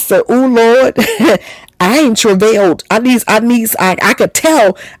said, oh Lord, I ain't travailed. I could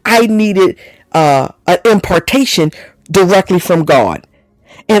tell I needed an impartation directly from God.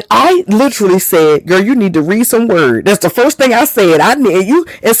 And I literally said, girl, you need to read some word. That's the first thing I said. I need you.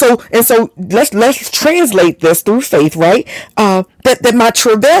 And so let's translate this through faith, right? That my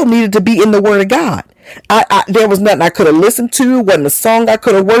travail needed to be in the word of God. There was nothing I could have listened to, wasn't a song I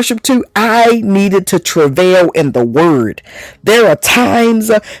could have worshiped to. I needed to travail in the word. There are times,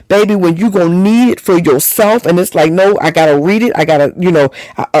 baby, when you gonna need it for yourself, and it's like, no, I gotta read it. I gotta,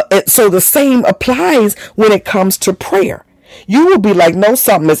 so the same applies when it comes to prayer. You will be like, no,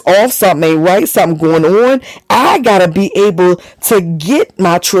 something is off, something ain't right, something going on. I gotta be able to get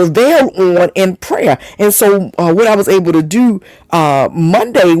my travail on in prayer. And so what I was able to do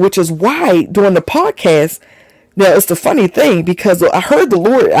Monday, which is why during the podcast, now it's the funny thing, because I heard the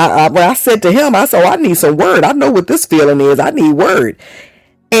Lord, when I said to him, I said, I need some word. I know what this feeling is. I need word.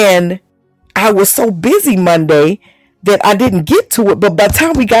 And I was so busy Monday that I didn't get to it. But by the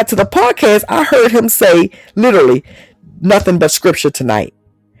time we got to the podcast, I heard him say, literally, nothing but scripture tonight,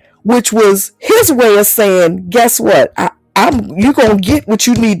 which was his way of saying, guess what? You gonna get what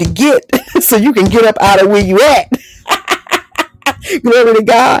you need to get so you can get up out of where you at. Glory to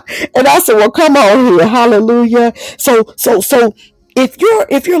God. And I said, well, come on here. Hallelujah. So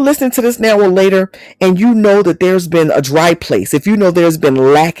if you're listening to this now or later, and you know that there's been a dry place, if you know there's been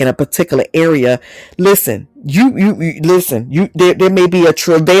lack in a particular area, listen, there may be a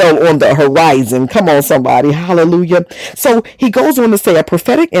travail on the horizon. Come on, somebody. Hallelujah. So he goes on to say a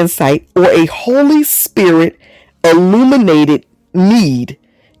prophetic insight or a Holy Spirit illuminated need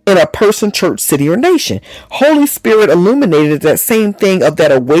in a person, church, city, or nation. Holy Spirit illuminated is that same thing of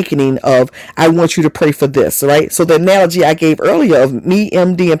that awakening of, I want you to pray for this, right? So the analogy I gave earlier of me,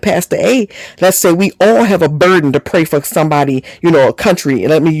 MD, and Pastor A, let's say we all have a burden to pray for somebody, a country,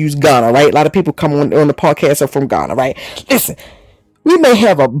 and let me use Ghana, right? A lot of people come on the podcast are from Ghana, right? Listen, we may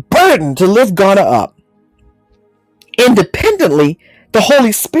have a burden to lift Ghana up. Independently, the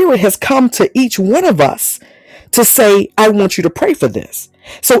Holy Spirit has come to each one of us to say, I want you to pray for this.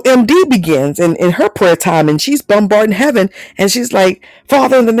 So MD begins in her prayer time, and she's bombarding heaven, and she's like,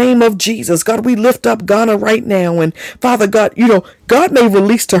 Father, in the name of Jesus, God, we lift up Ghana right now. And Father God, God may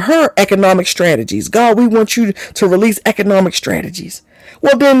release to her economic strategies. God, we want you to release economic strategies.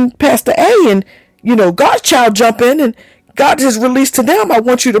 Well, then Pastor A and, God's child jump in, and God has released to them, I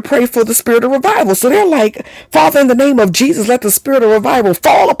want you to pray for the spirit of revival. So they're like, Father, in the name of Jesus, let the spirit of revival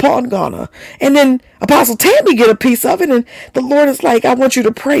fall upon Ghana. And then Apostle Tammy get a piece of it. And the Lord is like, I want you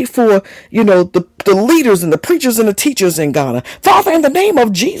to pray for, the leaders and the preachers and the teachers in Ghana. Father, in the name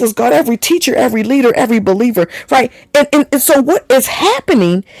of Jesus, God, every teacher, every leader, every believer, right? And so what is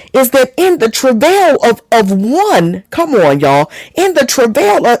happening is that in the travail of one, come on, y'all, in the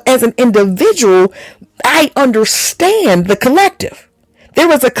travail as an individual, I understand the collective.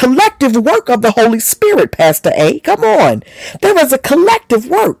 There is a collective work of the Holy Spirit, Pastor A. Come on. There is a collective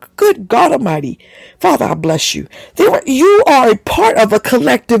work. Good God Almighty. Father, I bless you. You are a part of a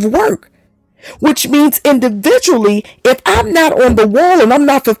collective work, which means individually, if I'm not on the wall and I'm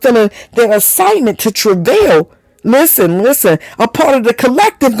not fulfilling the assignment to travail, listen, a part of the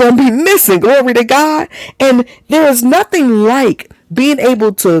collective going to be missing. Glory to God. And there is nothing like being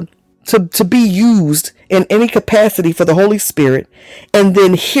able to be used in any capacity for the Holy Spirit and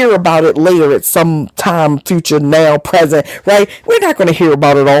then hear about it later at some time, future, now, present, right? We're not going to hear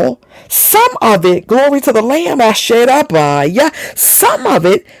about it all. Some of it, glory to the Lamb, I shared up. Some of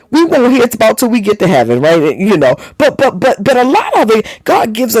it, we won't hear about till we get to heaven, right? But a lot of it,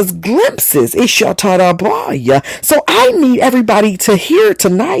 God gives us glimpses. So I need everybody to hear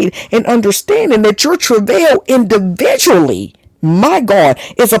tonight and understanding that your travail individually, my God,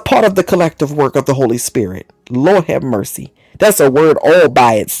 is a part of the collective work of the Holy Spirit. Lord have mercy. That's a word all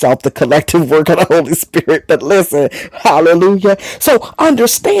by itself, the collective work of the Holy Spirit. But listen, hallelujah. So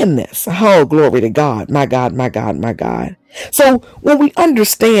understand this. Oh, glory to God. My God, my God, my God. So when we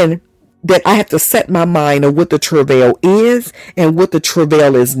understand that I have to set my mind on what the travail is and what the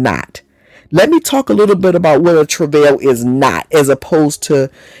travail is not. Let me talk a little bit about what a travail is not, as opposed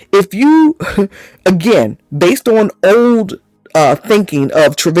to if you, again, based on old thinking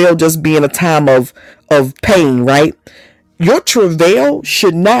of travail just being a time of pain, right? Your travail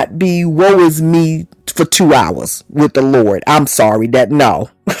should not be woe is me for 2 hours with the Lord. I'm sorry,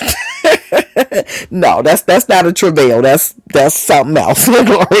 no. No, that's not a travail. That's something else.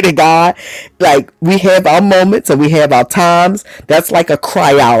 Glory to God. Like, we have our moments and we have our times. That's like a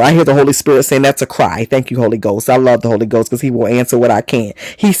cry out. I hear the Holy Spirit saying that's a cry. Thank you, Holy Ghost. I love the Holy Ghost because he will answer what I can't.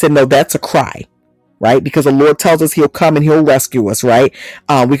 He said, no, that's a cry. Right? Because the Lord tells us he'll come and he'll rescue us, right?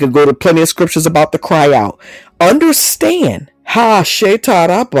 We can go to plenty of scriptures about the cry out. Understand Ha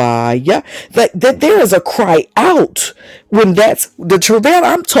shetarabaya. That there is a cry out when that's the travail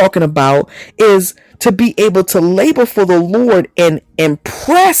I'm talking about is to be able to labor for the Lord and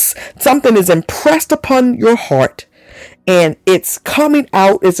impress something is impressed upon your heart and it's coming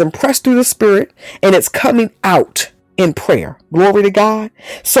out, it's impressed through the spirit and it's coming out in prayer. Glory to God.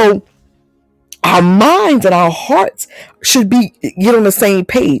 So our minds and our hearts should be get on the same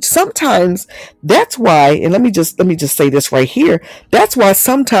page. Sometimes that's why, and let me just say this right here. That's why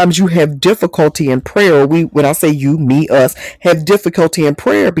sometimes you have difficulty in prayer. When I say you, me, us, have difficulty in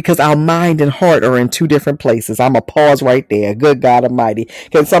prayer because our mind and heart are in two different places. I'm a pause right there. Good God Almighty.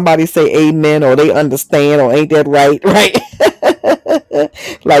 Can somebody say amen or they understand or ain't that right? Right.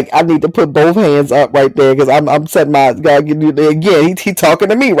 Like I need to put both hands up right there because I'm setting my God again. He talking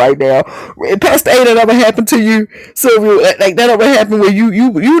to me right now. Pastor, ain't that ever happened to you, Sylvia? Like that ever happened where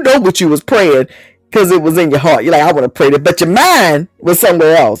you know what you was praying because it was in your heart. You're like, I want to pray that, but your mind was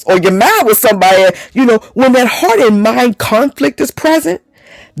somewhere else, or your mind was somebody. You know, when that heart and mind conflict is present,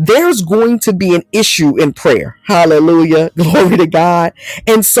 there's going to be an issue in prayer. Hallelujah. Glory to God.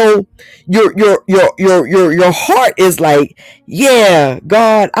 And so your heart is like, yeah,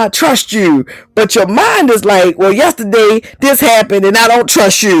 God, I trust you. But your mind is like, well, yesterday this happened and I don't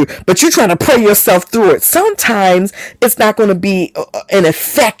trust you, but you're trying to pray yourself through it. Sometimes it's not going to be an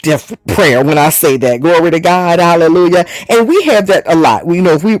effective prayer when I say that. Glory to God. Hallelujah. And we have that a lot. We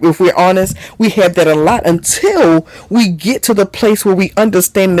know if we're honest, we have that a lot until we get to the place where we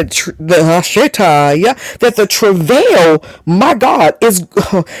understand that the travail, my God, is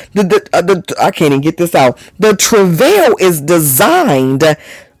I can't even get this out. The travail is designed.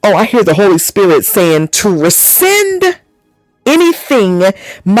 Oh, I hear the Holy Spirit saying to rescind anything,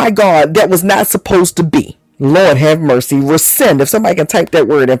 my God, that was not supposed to be. Lord have mercy. Rescind. If somebody can type that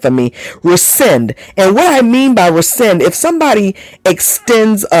word in for me, rescind. And what I mean by rescind, if somebody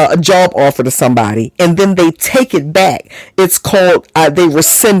extends a job offer to somebody and then they take it back, it's called they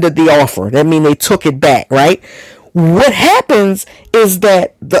rescinded the offer. That means they took it back, right? What happens is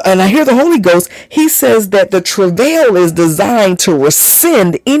that and I hear the Holy Ghost, he says that the travail is designed to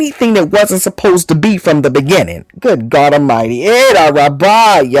rescind anything that wasn't supposed to be from the beginning. Good God Almighty.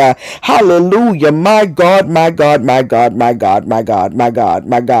 Hallelujah. My God, my God, my God, my God, my God, my God,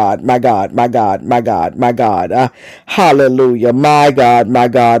 my God, my God, my God, my God, my God. Hallelujah. My God, my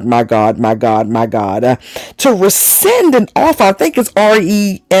God, my God, my God, my God. To rescind an offer, I think it's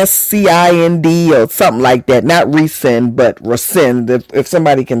RESCIND or something like that. Not rescind, but rescind. If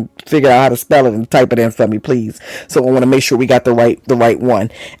somebody can figure out how to spell it and type it in for me, please. So I want to make sure we got the right one.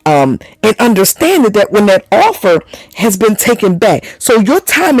 And understand that when that offer has been taken back, so your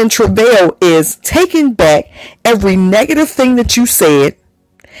time in travail is taking back every negative thing that you said,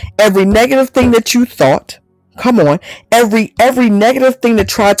 every negative thing that you thought. Come on, every negative thing that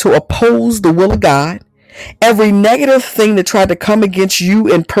tried to oppose the will of God. Every negative thing that tried to come against you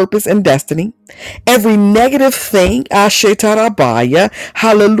in purpose and destiny. Every negative thing, Ashetarabaya,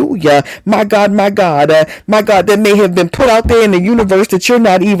 hallelujah, my God, my God, that may have been put out there in the universe that you're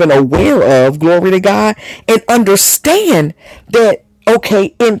not even aware of, glory to God, and understand that,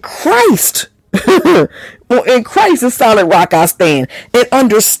 okay, in Christ, well, in Christ is solid rock I stand, and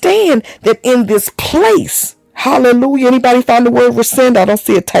understand that in this place, hallelujah. Anybody find the word rescind? I don't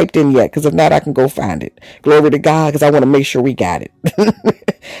see it typed in yet, because if not, I can go find it. Glory to God, because I want to make sure we got it.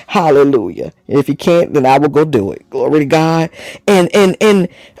 Hallelujah. And if you can't, then I will go do it. Glory to God. And let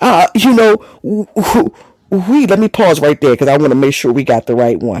me pause right there, because I want to make sure we got the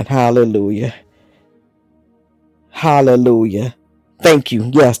right one. Hallelujah. Hallelujah. Thank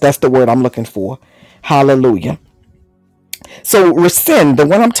you. Yes, that's the word I'm looking for. Hallelujah. So rescind, the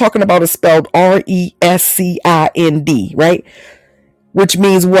one I'm talking about is spelled RESCIND, right? Which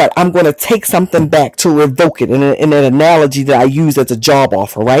means what? I'm going to take something back, to revoke it, in an analogy that I use as a job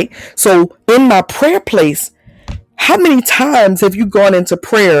offer, right? So in my prayer place, how many times have you gone into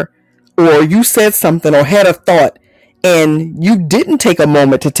prayer, or you said something or had a thought and you didn't take a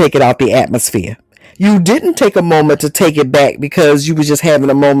moment to take it out the atmosphere? You didn't take a moment to take it back because you was just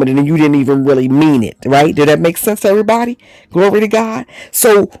having a moment and you didn't even really mean it, right? Did that make sense to everybody? Glory to God.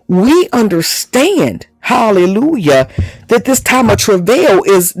 So we understand, hallelujah, that this time of travail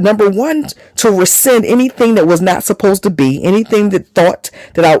is, number one, to rescind anything that was not supposed to be, anything that thought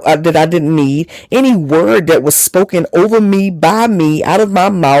that I didn't need, any word that was spoken over me, by me, out of my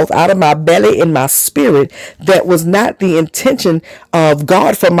mouth, out of my belly, in my spirit, that was not the intention of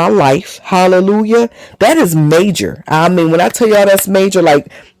God for my life. Hallelujah. That is major. I mean, when I tell y'all that's major,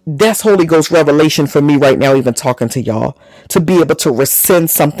 like That's Holy Ghost revelation for me right now, even talking to y'all, to be able to rescind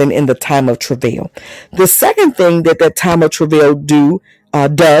something in the time of travail. The second thing that time of travail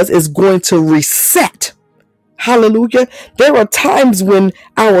does is going to reset. Hallelujah. There are times when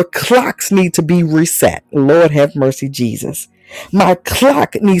our clocks need to be reset. Lord have mercy, Jesus. My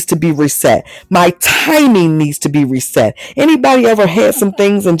clock needs to be reset. My timing needs to be reset. Anybody ever had some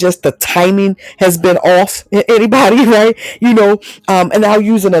things and just the timing has been off? Anybody, right? And I'll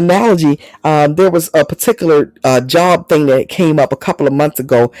use an analogy. There was a particular job thing that came up a couple of months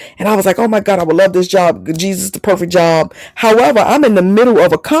ago, and I was like, oh my God, I would love this job. Jesus, the perfect job. However, I'm in the middle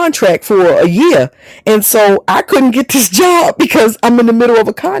of a contract for a year, and so I couldn't get this job because I'm in the middle of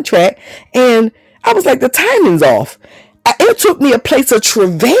a contract, and I was like, the timing's off. It took me a place of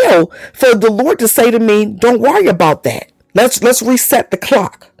travail for the Lord to say to me, don't worry about that. Let's reset the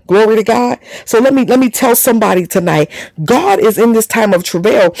clock. Glory to God. So let me tell somebody tonight, God is in this time of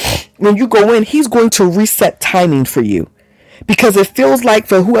travail. When you go in, he's going to reset timing for you. Because it feels like,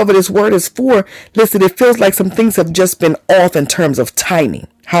 for whoever this word is for, listen, it feels like some things have just been off in terms of timing.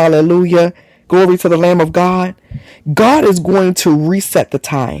 Hallelujah. Glory to the Lamb of God. God is going to reset the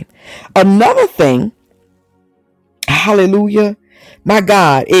time. Another thing, hallelujah, my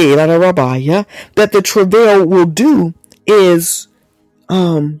God, that the travail will do is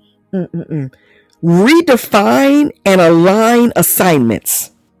redefine and align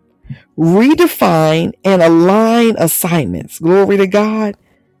assignments. Redefine and align assignments. Glory to God.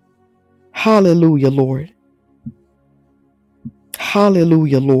 Hallelujah, Lord.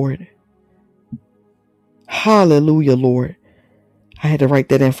 Hallelujah, Lord. Hallelujah, Lord. I had to write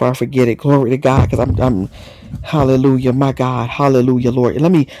that in before I forget it. Glory to God, because I'm hallelujah, my God, hallelujah, Lord.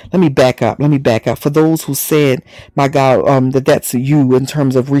 Let me back up. Let me back up. For those who said, my God, that's you in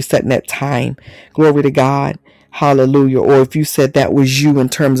terms of resetting that time. Glory to God. Hallelujah. Or if you said that was you in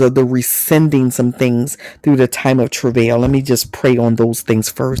terms of the rescinding some things through the time of travail, let me just pray on those things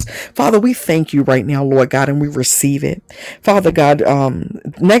first. Father, we thank you right now, Lord God, and we receive it. Father God,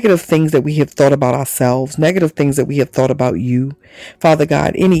 negative things that we have thought about ourselves, negative things that we have thought about you. Father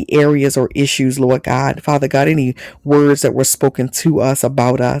God, any areas or issues, Lord God, Father God, any words that were spoken to us,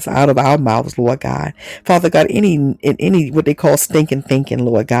 about us, out of our mouths, Lord God. Father God, any what they call stinking thinking,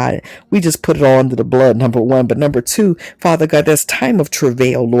 Lord God, we just put it all under the blood, number one. But number two, Father God, that's time of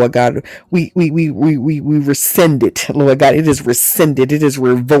travail, Lord God. We rescind it, Lord God. It is rescinded. It is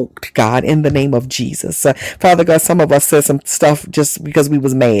revoked, God, in the name of Jesus. Father God, some of us said some stuff just because we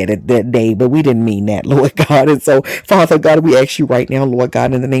was mad at that day, but we didn't mean that, Lord God. And so, Father God, we ask you right now, Lord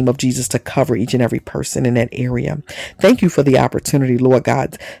God, in the name of Jesus, to cover each and every person in that area. Thank you for the opportunity, Lord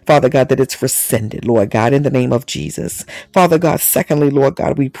God, Father God, that it's rescinded, Lord God, in the name of Jesus. Father God, secondly, Lord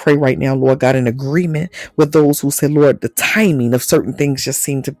God, we pray right now, Lord God, in agreement with those who say, Lord, the timing of certain things just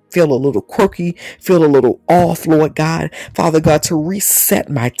seem to feel a little quirky, feel a little off, Lord God. Father God, to reset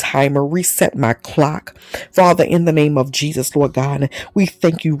my timer, reset my clock. Father, in the name of Jesus, Lord God, we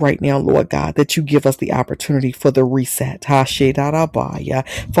thank you right now, Lord God, that you give us the opportunity for the reset. Father,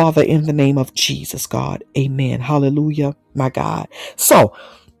 in the name of Jesus, God, amen. Hallelujah, my God. So,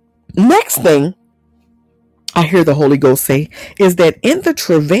 next thing I hear the Holy Ghost say is that in the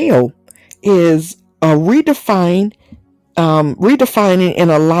travail is a redefining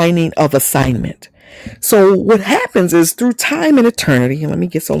and aligning of assignment. So what happens is through time and eternity, and let me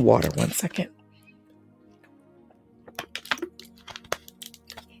get some water 1 second.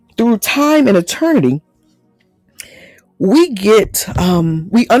 Through time and eternity, we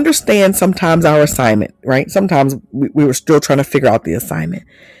understand sometimes our assignment, right? Sometimes we were still trying to figure out the assignment.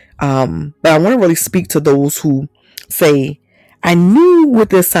 But I want to really speak to those who say, I knew what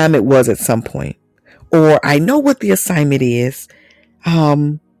the assignment was at some point, or I know what the assignment is,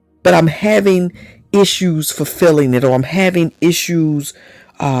 but I'm having issues fulfilling it, or I'm having issues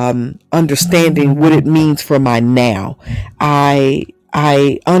understanding what it means for my now. I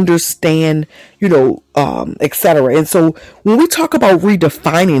understand, etc. And so when we talk about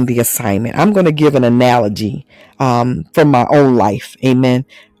redefining the assignment, I'm going to give an analogy from my own life, amen,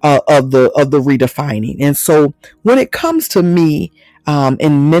 of the redefining. And so when it comes to me,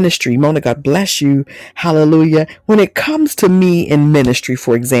 in ministry, Mona, God bless you. Hallelujah. When it comes to me in ministry,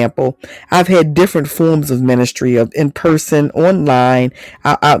 for example, I've had different forms of ministry, of in person, online.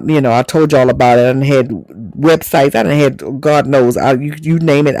 I told y'all about it. I done had websites. I done had, God knows, you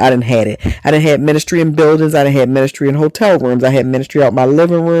name it. I done had it. I done had ministry in buildings. I done had ministry in hotel rooms. I had ministry out my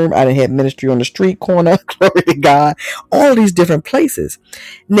living room. I done had ministry on the street corner. Glory to God. All these different places.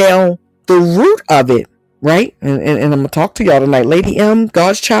 Now, the root of it, right? And I'm going to talk to y'all tonight. Lady M,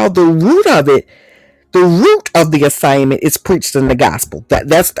 God's child, the root of it the root of the assignment is preached in the gospel.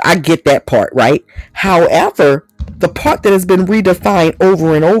 That's I get that part, right? However, the part that has been redefined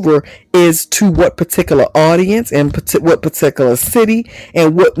over and over is to what particular audience and what particular city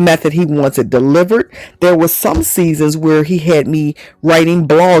and what method he wants it delivered. There was some seasons where he had me writing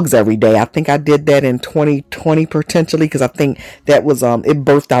blogs every day. I think I did that in 2020 potentially, because I think that was it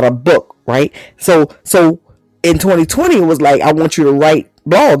birthed out a book, right? So in 2020 it was like, I want you to write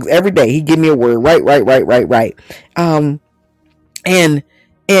blogs every day. He give me a word, write. And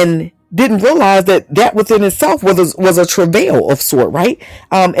didn't realize that within itself was a travail of sort, right?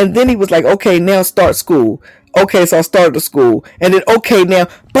 And then he was like, okay, now start school. Okay, so I started the school, and then okay now,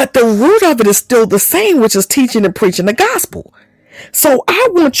 but the root of it is still the same, which is teaching and preaching the gospel. So I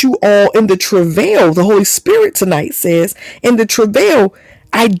want you all in the travail. The Holy Spirit tonight says, in the travail,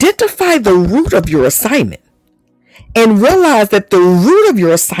 identify the root of your assignment and realize that the root of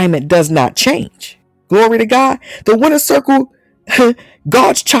your assignment does not change. Glory to God. The winner circle,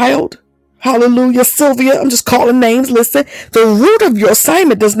 God's child. Hallelujah. Sylvia, I'm just calling names. Listen, the root of your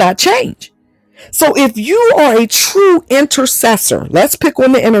assignment does not change. So if you are a true intercessor, let's pick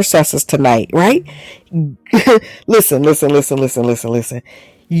on the intercessors tonight, right? Listen.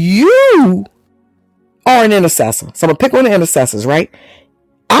 You are an intercessor. So I'm going to pick on the intercessors, right?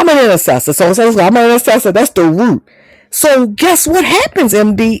 I'm an intercessor. So I'm an intercessor. That's the root. So guess what happens,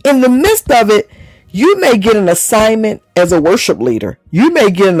 MD? In the midst of it, you may get an assignment as a worship leader. You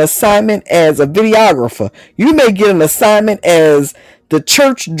may get an assignment as a videographer. You may get an assignment as the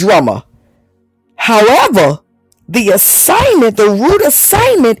church drummer. However, the assignment, the root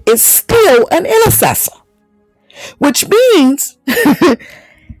assignment is still an intercessor. Which means, oh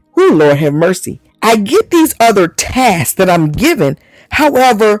Lord have mercy, I get these other tasks that I'm given.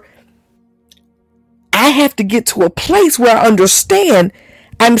 However, I have to get to a place where I understand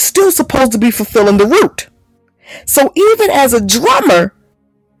I'm still supposed to be fulfilling the root. So even as a drummer,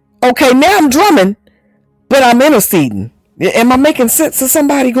 okay, now I'm drumming, but I'm interceding. Am I making sense to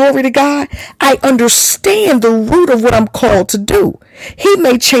somebody? Glory to God. I understand the root of what I'm called to do. He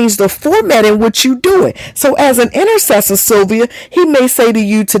may change the format in which you do it. So as an intercessor, Sylvia, he may say to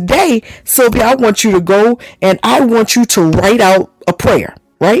you today, Sylvia, I want you to go and I want you to write out a prayer,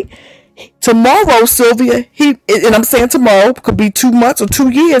 right? Tomorrow, Sylvia, and I'm saying tomorrow, could be 2 months or 2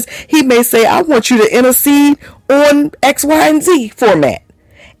 years, he may say, I want you to intercede on X, Y, and Z format.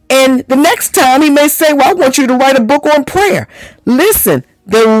 And the next time he may say, well, I want you to write a book on prayer. Listen,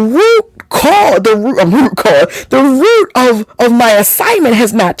 the root of my assignment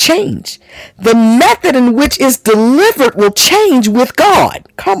has not changed. The method in which it's delivered will change with God.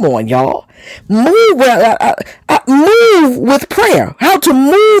 Come on, y'all. Move with prayer. How to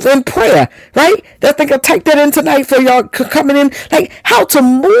move in prayer, right? I think I typed that in tonight for y'all coming in. Like how to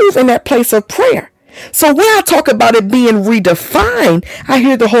move in that place of prayer. So when I talk about it being redefined, I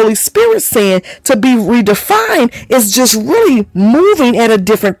hear the Holy Spirit saying to be redefined is just really moving at a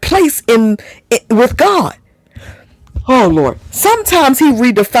different place with God. Oh Lord, sometimes he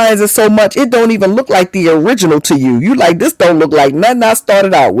redefines it so much it don't even look like the original to you. You like, this don't look like nothing I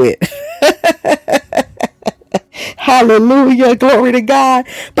started out with. Hallelujah, glory to God.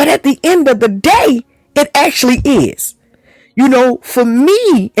 But at the end of the day, it actually is. You know, for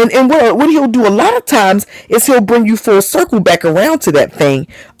me, and what he'll do a lot of times is he'll bring you full circle back around to that thing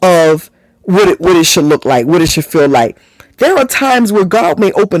of what it should look like, what it should feel like. There are times where God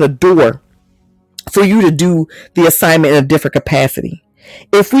may open a door for you to do the assignment in a different capacity.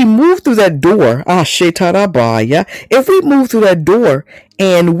 If we move through that door, if we move through that door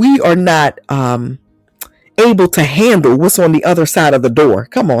and we are not able to handle what's on the other side of the door,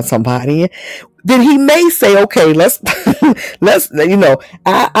 come on somebody, then he may say, okay, let's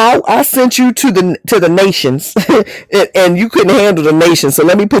I sent you to the nations and you couldn't handle the nations, so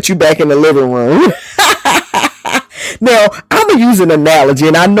let me put you back in the living room. Now, I'm going to use an analogy,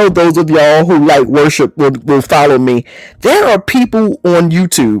 and I know those of y'all who like worship will follow me. There are people on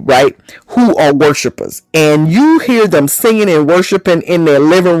YouTube, right, who are worshipers, and you hear them singing and worshiping in their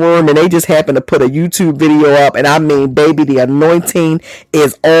living room, and they just happen to put a YouTube video up, and I mean, baby, the anointing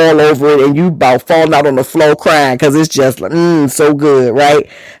is all over it, and you about falling out on the floor crying because it's just like, so good, right?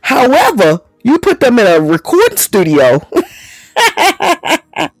 However, you put them in a recording studio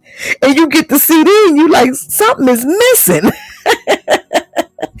and you get the CD and you like, something is missing.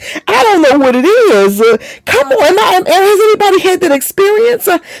 I don't know what it is. Come on, has anybody had that experience?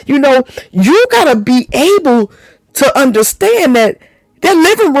 You got to be able to understand that Their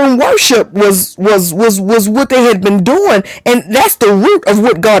living room worship was what they had been doing, and that's the root of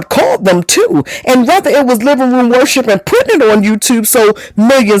what God called them to. And whether it was living room worship and putting it on YouTube so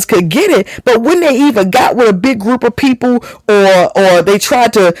millions could get it, but when they even got with a big group of people, or they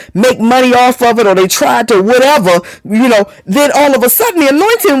tried to make money off of it, or they tried to whatever, then all of a sudden the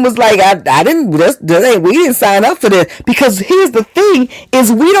anointing was like, I didn't, we didn't sign up for this. Because here's the thing: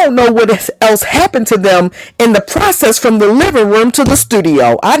 is we don't know what else happened to them in the process from the living room to the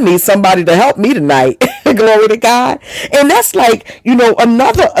studio. I need somebody to help me tonight. Glory to God. And that's like,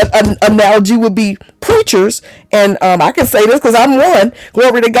 another analogy would be preachers. And I can say this because I'm one.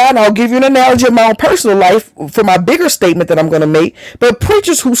 Glory to God. And I'll give you an analogy of my own personal life for my bigger statement that I'm going to make. But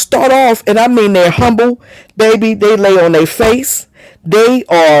preachers who start off, and I mean they're humble, baby, they lay on their face. They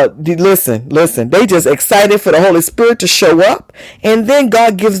are, listen, they just excited for the Holy Spirit to show up. And then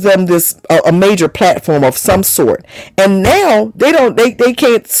God gives them this, a major platform of some sort. And now they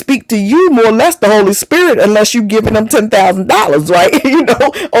can't speak to you, more or less the Holy Spirit, unless you've given them $10,000,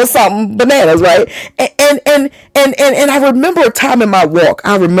 right? Or something bananas, right? And I remember a time in my walk,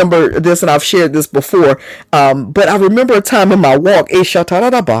 I remember this, and I've shared this before. But I remember a time in my walk,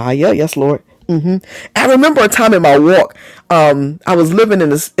 yes, Lord. I remember a time in my walk. I was living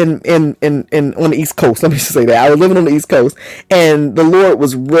in on the East Coast. Let me just say that I was living on the East Coast, and the Lord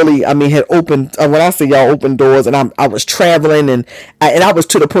was really, had opened. When I say y'all, open doors, and I was traveling, and I was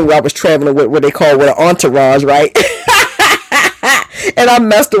to the point where I was traveling with what they call with an entourage, right? And I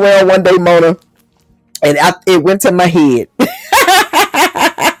messed around one day, Mona, and it went to my head.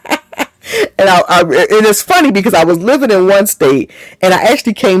 And and it's funny because I was living in one state, and I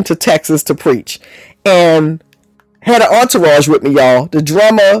actually came to Texas to preach, and had an entourage with me, y'all. The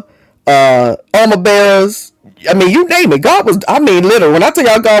drummer, armor bearers. You name it. God was, literally. When I tell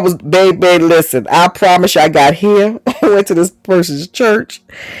y'all God was, baby, listen. I promise you, I got here. I went to this person's church,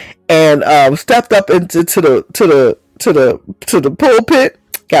 and stepped up into the pulpit.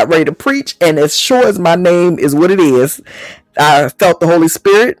 Got ready to preach, and as sure as my name is what it is, I felt the Holy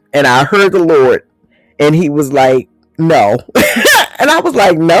Spirit, and I heard the Lord, and He was like, "No," and I was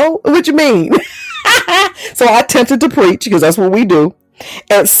like, "No, what you mean?" So I attempted to preach because that's what we do.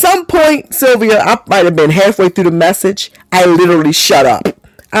 At some point, Sylvia, I might have been halfway through the message. I literally shut up.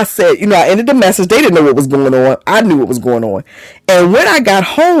 I said, I ended the message. They didn't know what was going on. I knew what was going on. And when I got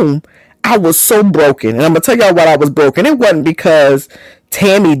home, I was so broken. And I'm going to tell y'all why I was broken. It wasn't because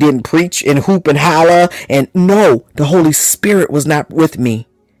Tammy didn't preach and hoop and holler. And no, the Holy Spirit was not with me.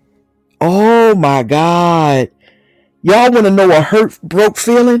 Oh my God. Y'all want to know a hurt, broke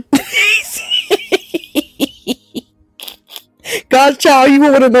feeling? God's child, you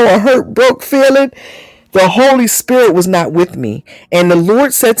want to know a hurt, broke feeling? The Holy Spirit was not with me. And the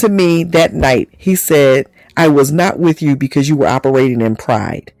Lord said to me that night, He said, I was not with you because you were operating in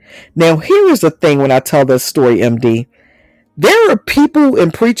pride. Now, here is the thing when I tell this story, MD. There are people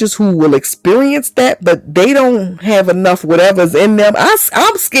and preachers who will experience that, but they don't have enough whatever's in them.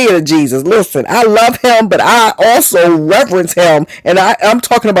 I'm scared of Jesus. Listen, I love Him, but I also reverence Him. And I'm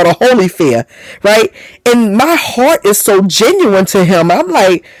talking about a holy fear, right? And my heart is so genuine to Him. I'm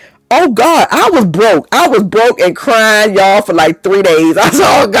like, oh God, I was broke. I was broke and crying, y'all, for like 3 days. I said,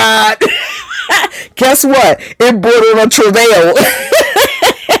 oh God. Guess what? It brought on a travail.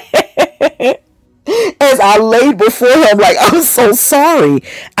 As I laid before Him, like, I'm so sorry.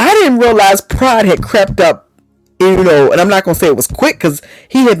 I didn't realize pride had crept up, and I'm not going to say it was quick because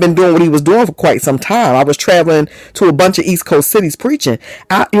He had been doing what He was doing for quite some time. I was traveling to a bunch of East Coast cities preaching.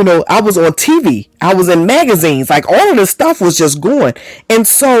 I was on TV. I was in magazines. Like, all of this stuff was just going. And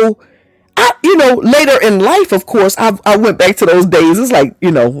so, later in life, of course, I went back to those days. It's like,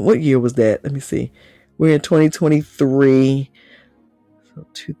 what year was that? Let me see. We're in 2023.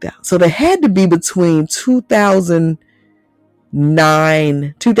 2000. So there had to be between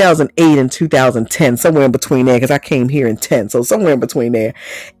 2009, 2008, and 2010, somewhere in between there, because I came here in 10, so somewhere in between there.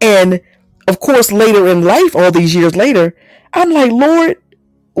 And of course, later in life, all these years later, I'm like, Lord,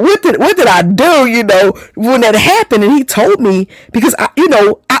 what did I do? When that happened, and He told me, because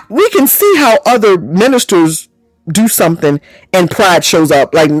we can see how other ministers do something and pride shows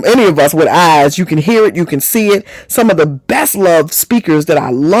up. Like any of us with eyes, you can hear it, you can see it. Some of the best loved speakers that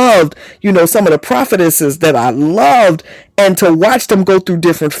I loved, some of the prophetesses that I loved, and to watch them go through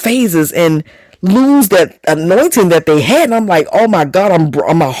different phases and lose that anointing that they had. And I'm like, oh my God,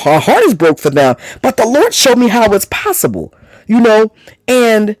 my heart is broke for them. But the Lord showed me how it's possible,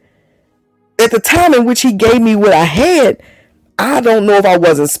 and at the time in which He gave me what I had, I don't know if I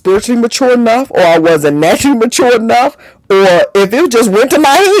wasn't spiritually mature enough, or I wasn't naturally mature enough, Or if it just went to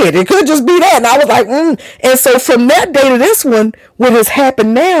my head, it could just be that. And I was like, And so from that day to this one, what has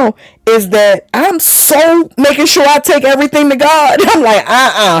happened now is that I'm so making sure I take everything to God. I'm like,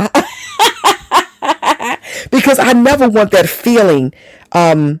 because I never want that feeling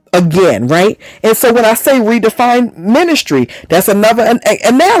again, right? And so when I say redefine ministry, that's another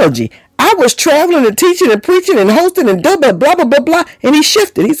analogy. I was traveling and teaching and preaching and hosting and blah, blah, blah, blah, blah, blah. And he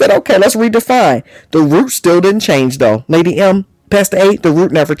shifted. He said, okay, let's redefine. The root still didn't change, though. Lady M, Pastor A, the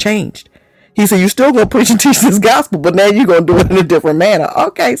root never changed. He said, you still going to preach and teach this gospel, but now you're going to do it in a different manner.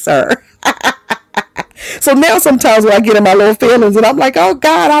 Okay, sir. So now sometimes when I get in my little feelings and I'm like, oh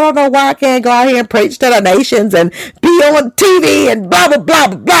God, I don't know why I can't go out here and preach to the nations and be on TV and blah, blah, blah,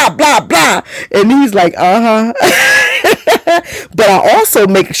 blah, blah, blah. And he's like, But I also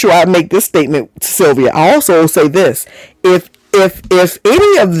make sure I make this statement, Sylvia. I also say this. If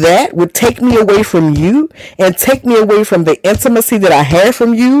any of that would take me away from you and take me away from the intimacy that I had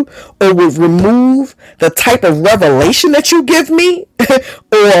from you, or would remove the type of revelation that you give me,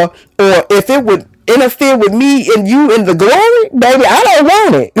 or if it would interfere with me and you in the glory, baby, I don't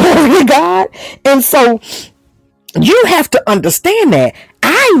want it. Glory to God. And so you have to understand that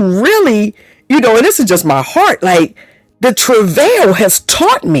I really, and this is just my heart, like the travail has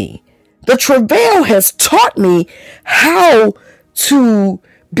taught me. The travail has taught me how to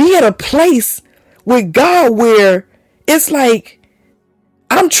be at a place with God where it's like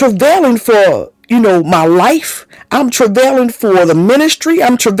I'm travailing for, my life. I'm travailing for the ministry.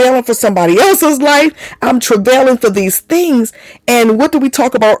 I'm travailing for somebody else's life. I'm travailing for these things. And what did we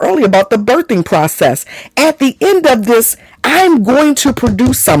talk about earlier about the birthing process? At the end of this, I'm going to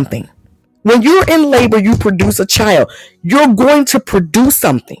produce something. When you're in labor, you produce a child. You're going to produce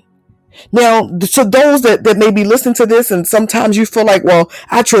something. Now, to those that may be listening to this, and sometimes you feel like, well,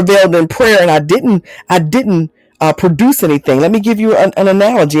 I travailed in prayer and I didn't produce anything. Let me give you an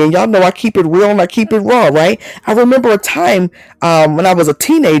analogy, and y'all know I keep it real and I keep it raw, right? I remember a time when I was a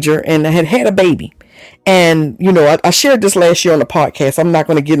teenager and I had a baby. And, I shared this last year on the podcast. I'm not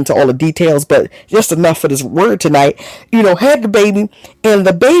going to get into all the details, but just enough for this word tonight. Had the baby, and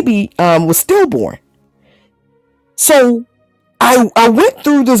the baby was stillborn. So I went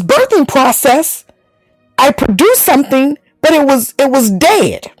through this birthing process. I produced something, but it was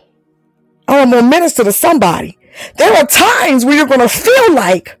dead. I'm going to minister to somebody. There are times where you're going to feel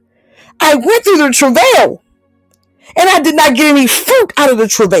like I went through the travail and I did not get any fruit out of the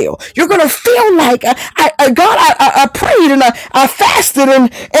travail. You're going to feel like I prayed and I fasted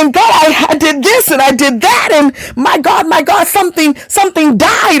and God, I did this and I did that. And my God, something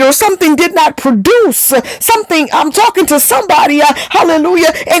died or something did not produce something. I'm talking to somebody.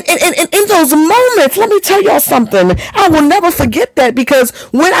 Hallelujah. And in those moments, let me tell y'all something. I will never forget that, because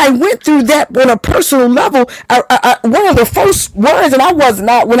when I went through that on a personal level, one of the first words, and I was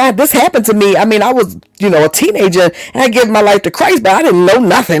not, when this happened to me, I was, a teenager, and I gave my life to Christ, but I didn't know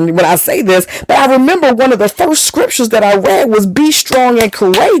nothing when I say this. But I remember one of the first scriptures that I read was be strong and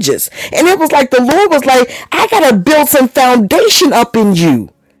courageous. And it was like the Lord was like, I got to build some foundation up in you.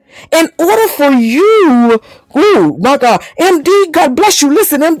 In order for you, my God, MD, God bless you.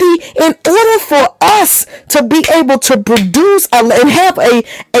 Listen, MD, in order for us to be able to produce and have a,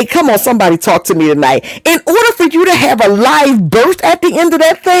 come on, somebody talk to me tonight. In order for you to have a live birth at the end of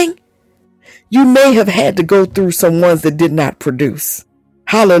that thing, you may have had to go through some ones that did not produce.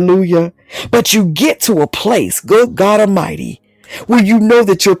 Hallelujah. But you get to a place, good God Almighty, where you know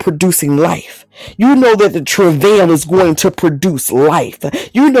that you're producing life. You know that the travail is going to produce life.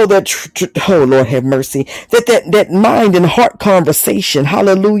 You know that, oh Lord have mercy, that mind and heart conversation,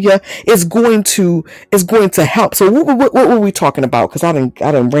 hallelujah, is going to help. So what were we talking about? Because I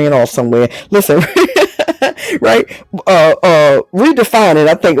done ran off somewhere. Listen, right? Redefining.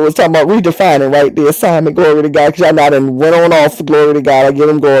 I think it was talking about redefining, right? The assignment, glory to God. Because y'all not and went on off, glory to God. I give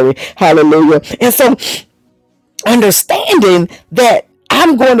him glory, hallelujah. And so understanding that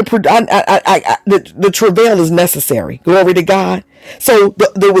I'm going to the travail is necessary. Glory to God. So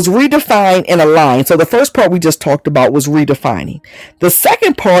there was redefine and align. So the first part we just talked about was redefining. The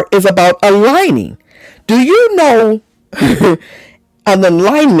second part is about aligning. Do you know an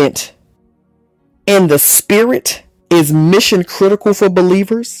alignment in the spirit is mission critical for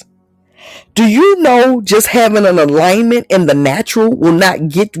believers? Do you know just having an alignment in the natural will not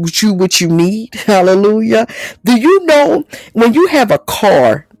get what you need? Hallelujah. Do you know when you have a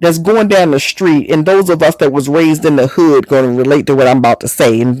car that's going down the street, and those of us that was raised in the hood going to relate to what I'm about to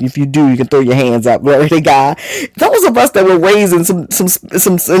say, and if you do, you can throw your hands up, glory to God. Those of us that were raised in some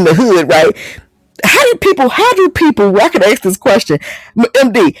in the hood, right? How do people, I could ask this question,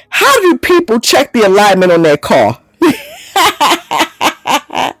 MD, how do people check the alignment on their car?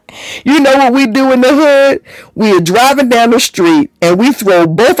 You know what we do in the hood? We are driving down the street and we throw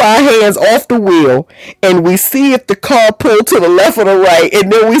both our hands off the wheel and we see if the car pulled to the left or the right,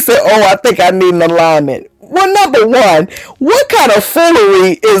 and then we say, oh, I think I need an alignment. Well, number one, what kind of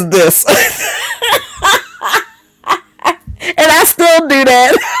foolery is this? And I still do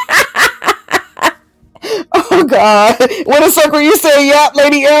that. Oh God! When a circle, you say, "Yup,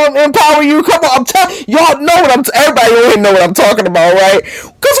 Lady M, empower you." Come on, I'm telling y'all know what Everybody over here know what I'm talking about, right?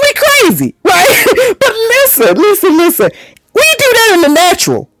 Cause we crazy, right? But listen. We do that in the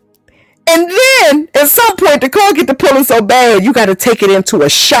natural, and then at some point the car get to pulling so bad, you got to take it into a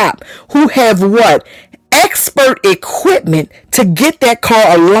shop who have what? Expert equipment to get that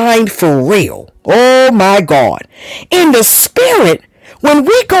car aligned for real. Oh my God! In the spirit. When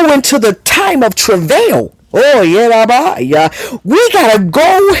we go into the time of travail, oh yeah, we gotta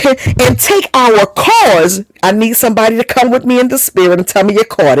go and take our cars. I need somebody to come with me in the spirit and tell me you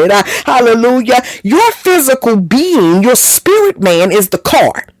caught it. Hallelujah. Your physical being, your spirit man is the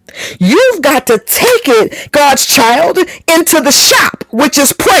car. You've got to take it, God's child, into the shop, which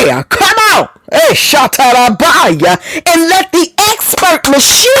is prayer. Come on. Hey, shatarabaya, and let the expert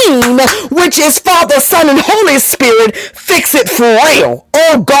machine, which is Father, Son, and Holy Spirit, fix it for real.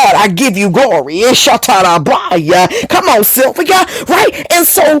 Oh God, I give you glory. Hey, shatarabaya. Come on, Sylvia, right? And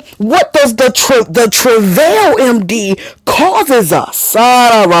so, what does the travail MD causes us?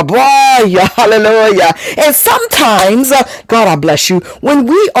 Hallelujah. And sometimes, God, I bless you, when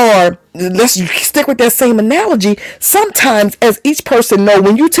we are, let's stick with that same analogy. Sometimes, as each person know,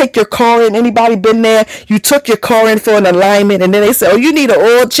 when you take your car in, anybody been there? You took your car in for an alignment, and then they say, "Oh, you need an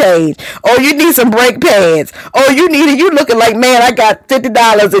oil change. Oh, you need some brake pads. Oh, you looking like, man, I got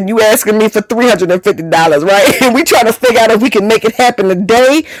 $50, and you asking me for $350, right?" And we try to figure out if we can make it happen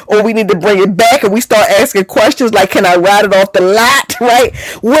today, or we need to bring it back, and we start asking questions like, "Can I ride it off the lot?" Right?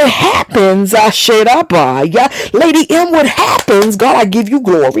 What happens? Lady M, what happens? God, I give you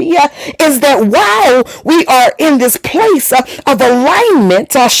glory. Is that while we are in this place of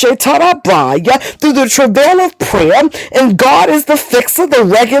alignment, through the travail of prayer, and God is the fixer, the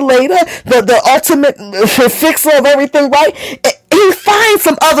regulator, the ultimate fixer of everything, right? He finds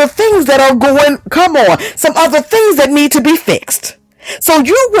some other things that are some other things that need to be fixed. So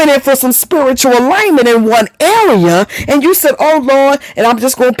you went in for some spiritual alignment in one area, and you said, "Oh Lord," and I'm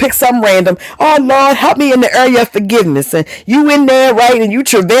just going to pick something random. "Oh Lord, help me in the area of forgiveness." And you in there, right, and you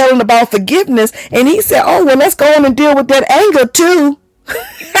travailing about forgiveness, and he said, "Oh, well, let's go on and deal with that anger too."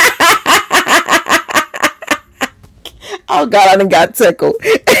 Oh God, I done got tickled.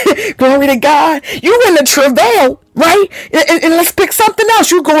 Glory to God. You in the travail, right? And let's pick something else.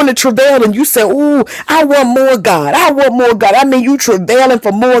 You go in the travail and you say, "Ooh, I want more God. I want more God." I mean, you travailing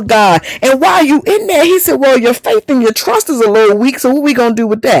for more God. And while you in there, he said, "Well, your faith and your trust is a little weak, so what we going to do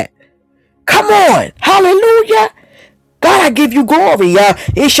with that?" Come on. Hallelujah. God, I give you glory.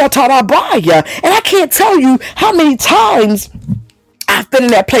 Ishatarabaya. And I can't tell you how many times I've been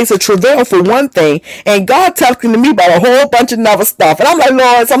in that place of travail for one thing, and God talking to me about a whole bunch of other stuff. And I'm like,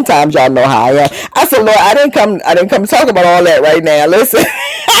 "Lord, sometimes y'all know how I am." I said, "Lord, I didn't come to talk about all that right now. Listen."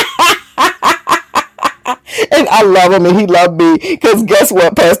 And I love him and he loved me, because guess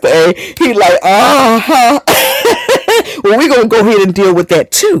what, Pastor A? He like, well, we're going to go ahead and deal with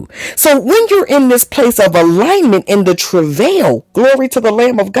that too. So when you're in this place of alignment in the travail, glory to the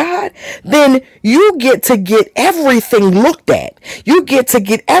Lamb of God, then you get to get everything looked at. You get to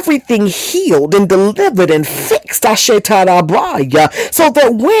get everything healed and delivered and fixed. So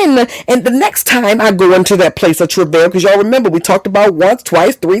that when, and the next time I go into that place of travail, because y'all remember we talked about once,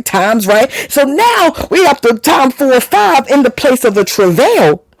 twice, 3 times, right? So now we up to time 4 or 5 in the place of the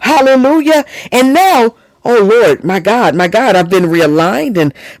travail. Hallelujah. And now, oh Lord, my God, I've been realigned,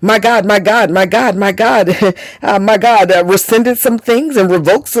 and my God, rescinded some things and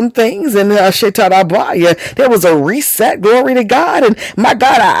revoked some things, and there was a reset, glory to God, and my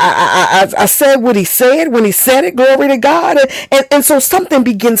God, I said what he said when he said it, glory to God, and so something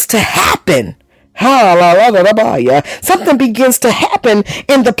begins to happen. Something begins to happen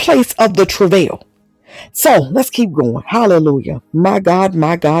in the place of the travail. So let's keep going. Hallelujah. My God.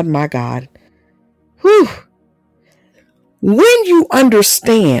 Whew. When you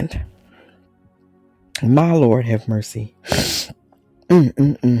understand, my Lord have mercy. When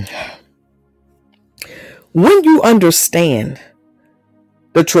you understand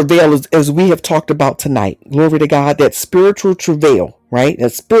the travail, as we have talked about tonight, glory to God, that spiritual travail, right?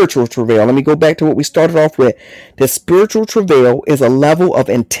 That spiritual travail. Let me go back to what we started off with. The spiritual travail is a level of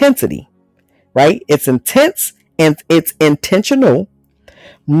intensity, right? It's intense and it's intentional,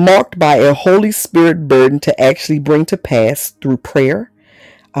 marked by a Holy Spirit burden to actually bring to pass through prayer,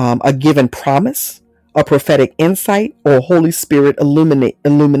 a given promise, a prophetic insight, or Holy Spirit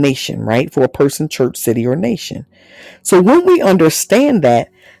illumination, right? For a person, church, city, or nation. So when we understand that,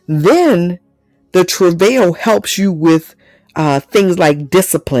 then the travail helps you with things like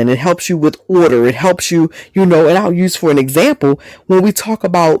discipline. It helps you with order. It helps you, and I'll use for an example when we talk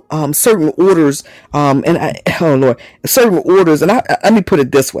about certain orders. Oh Lord, certain orders. And let me put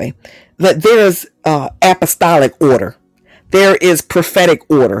it this way: that there's apostolic order. There is prophetic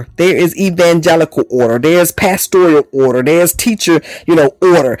order. There is evangelical order. There's pastoral order. There's teacher,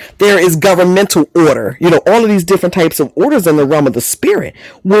 order. There is governmental order. All of these different types of orders in the realm of the spirit.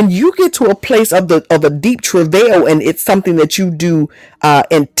 When you get to a place of a deep travail, and it's something that you do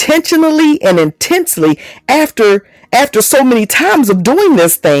intentionally and intensely after so many times of doing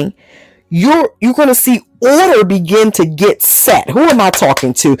this thing, you're going to see order begin to get set. Who am I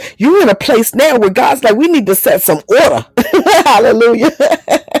talking to? You're in a place now where God's like, we need to set some order. Hallelujah.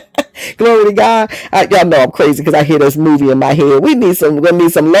 Glory to God. Y'all know I'm crazy because I hear this movie in my head. We need some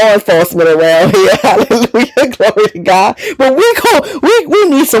law enforcement around here. Hallelujah. Glory to God. But we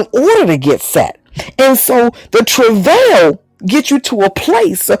need some order to get set. And so the travail get you to a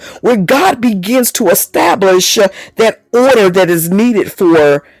place where God begins to establish that order that is needed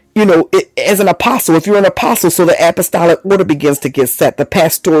for, as an apostle. If you're an apostle, so the apostolic order begins to get set, the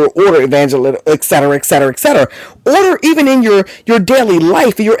pastoral order, evangelical, et cetera, et cetera, et cetera. Order even in your daily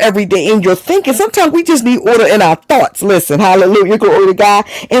life, your everyday, in your thinking. Sometimes we just need order in our thoughts. Listen, hallelujah, glory to God.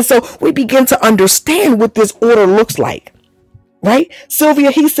 And so we begin to understand what this order looks like. Right? Sylvia,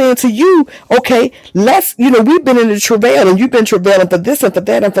 he's saying to you, okay, we've been in the travail, and you've been travailing for this and for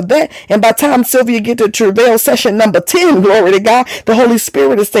that and for that. And by the time Sylvia get to travail session number 10, glory to God, the Holy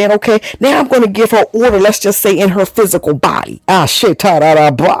Spirit is saying, okay, now I'm going to give her order, let's just say in her physical body.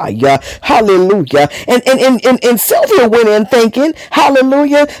 Hallelujah. And Sylvia went in thinking,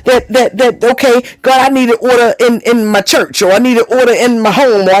 hallelujah, that okay, God, I needed order in my church, or I needed order in my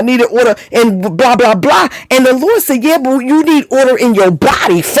home, or I needed order in blah, blah, blah. And the Lord said, yeah, but you need order in your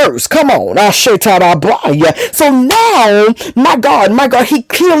body first. Come on. So now, my God, he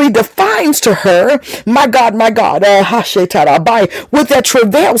clearly defines to her, my God, what that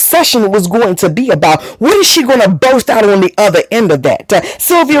travail session was going to be about. What is she going to burst out on the other end of that?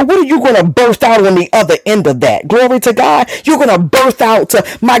 Sylvia, what are you going to burst out on the other end of that? Glory to God. You're going to birth out,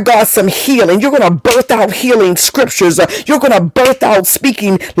 my God, some healing. You're going to birth out healing scriptures. You're going to birth out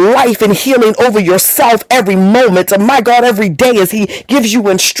speaking life and healing over yourself every moment. My God, every day as he gives you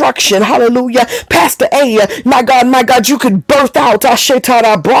instruction. Hallelujah. Pastor A, my God, you could birth out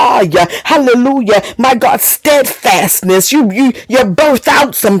hallelujah, my God, steadfastness. You birth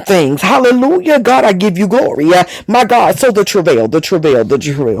out some things. Hallelujah. God, I give you glory. My God. So the travail.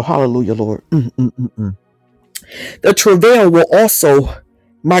 Hallelujah, Lord. The travail will also,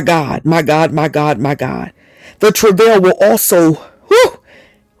 my God. The travail will also,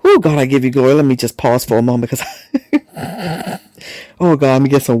 God, I give you glory. Let me just pause for a moment because oh God, let me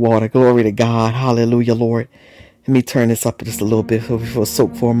get some water. Glory to God. Hallelujah, Lord. Let me turn this up just a little bit so we feel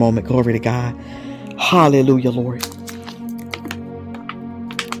soak for a moment. Glory to God. Hallelujah, Lord.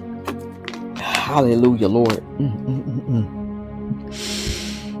 Hallelujah, Lord.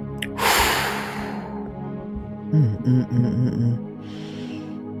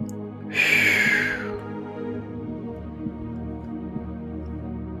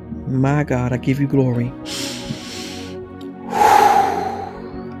 My God, I give you glory.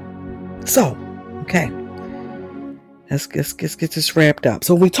 So, okay, let's get this wrapped up.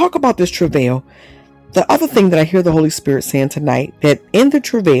 So when we talk about this travail, the other thing that I hear the Holy Spirit saying tonight, that in the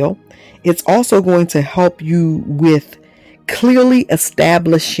travail, it's also going to help you with clearly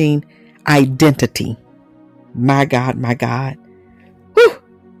establishing identity. My God. Whew.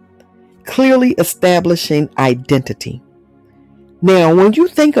 Clearly establishing identity. Now, when you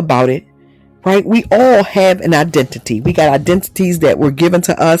think about it, right, we all have an identity. We got identities that were given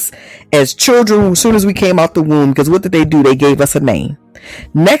to us as children as soon as we came out the womb, because what did they do? They gave us a name.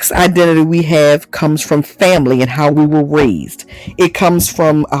 Next identity we have comes from family and how we were raised. It comes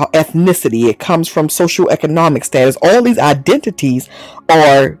from our ethnicity. It comes from socioeconomic status. All these identities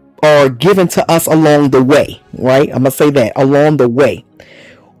are given to us along the way, right? I'm going to say that, along the way.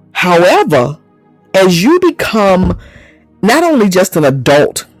 However, as you become not only just an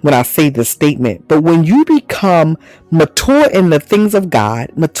adult when I say this statement, but when you become mature in the things of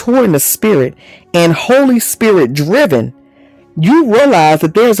God, mature in the Spirit, and Holy Spirit driven, you realize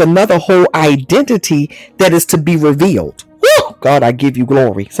that there's another whole identity that is to be revealed. Woo! God, I give you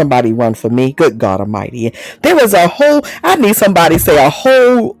glory. Somebody run for me. Good God Almighty. There is a whole, I need somebody to say a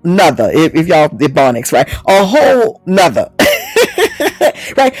whole nother, if y'all, Ebonics, right? A whole nother.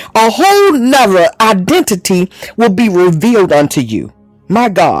 Right? A whole nother identity will be revealed unto you. My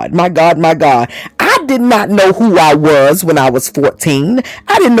God, my God, my God. I did not know who I was when I was 14.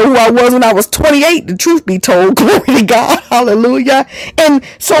 I didn't know who I was when I was 28. The truth be told, glory to God, hallelujah. And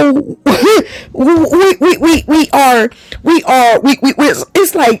so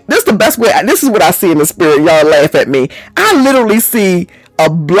it's like, this is the best way. This is what I see in the spirit. Y'all laugh at me. I literally see a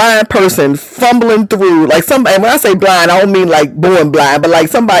blind person fumbling through, like somebody, when I say blind, I don't mean like born blind, but like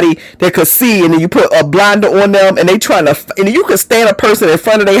somebody that could see, and then you put a blinder on them, and they trying to, and you could stand a person in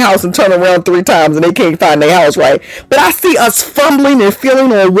front of their house and turn around 3 times and they can't find their house, right? But I see us fumbling and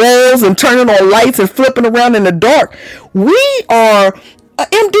feeling on walls and turning on lights and flipping around in the dark. We are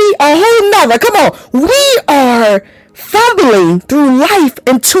MD, a whole nother, come on, we are fumbling through life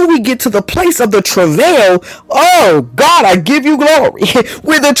until we get to the place of the travail. Oh God, I give you glory.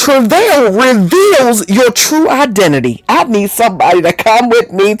 Where the travail reveals your true identity. I need somebody to come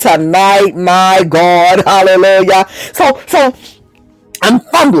with me tonight. My God, hallelujah. So I'm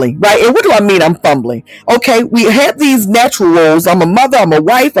fumbling, right? And what do I mean I'm fumbling? Okay, we have these natural roles. I'm a mother, I'm a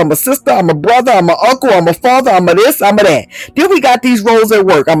wife, I'm a sister, I'm a brother, I'm an uncle, I'm a father, I'm a this, I'm a that. Then we got these roles at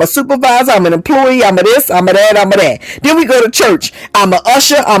work. I'm a supervisor, I'm an employee, I'm a this, I'm a that, I'm a that. Then we go to church. I'm a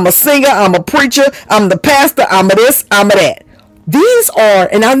usher, I'm a singer, I'm a preacher, I'm the pastor, I'm a this, I'm a that. These are,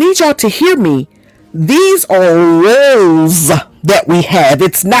 and I need y'all to hear me, these are roles that we have.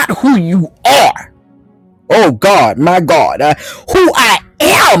 It's not who you are. Oh God, my God, who I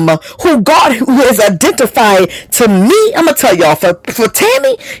am, who God who has identified to me. I'm gonna tell y'all, for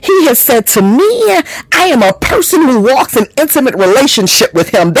Tammy, he has said to me, I am a person who walks in intimate relationship with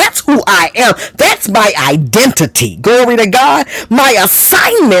him. That's who I am. That's my identity. Glory to God. My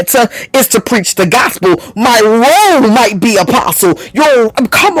assignment is to preach the gospel. My role might be apostle.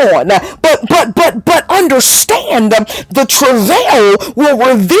 Come on, but understand, the travail will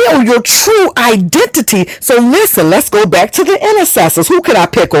reveal your true identity. So listen, let's go back to the intercessors. Who can I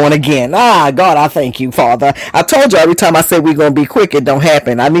pick on again? God, I thank you, Father. I told you every time I say we're going to be quick, it don't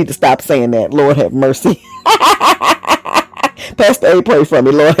happen. I need to stop saying that. Lord have mercy. Pastor A, pray for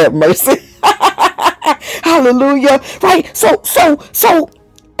me. Lord have mercy. Hallelujah. Right. So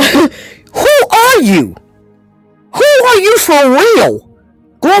who are you? Who are you for real?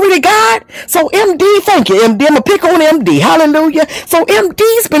 Glory to God. So MD, thank you, MD. I'm going to pick on MD. Hallelujah. So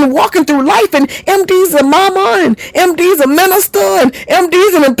MD's been walking through life, and MD's a mama, and MD's a minister, and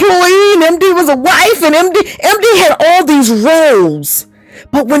MD's an employee, and MD was a wife, and MD had all these roles.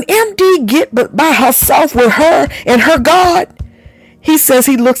 But when MD get by herself with her and her God, he says,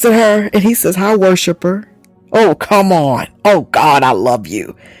 he looks at her and he says, I worship her. Oh, come on. Oh, God, I love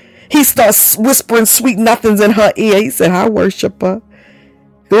you. He starts whispering sweet nothings in her ear. He said, I worship her.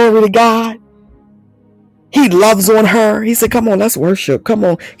 Glory to God. He loves on her. He said, come on, let's worship. Come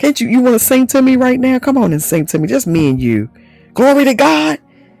on. Can't you want to sing to me right now? Come on and sing to me. Just me and you. Glory to God.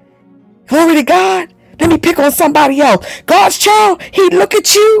 Glory to God. Let me pick on somebody else. God's child, he look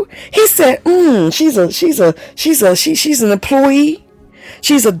at you. He said, she's an employee.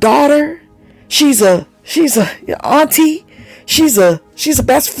 She's a daughter. She's a auntie. She's a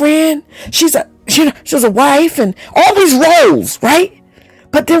best friend. She's a wife, and all these roles, right?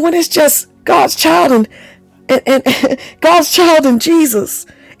 But then when it's just God's child and God's child and Jesus,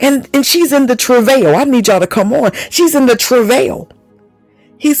 and she's in the travail. I need y'all to come on. She's in the travail.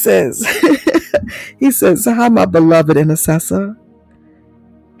 He says, hi, my beloved intercessor.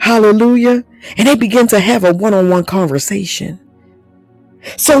 Hallelujah. And they begin to have a one-on-one conversation.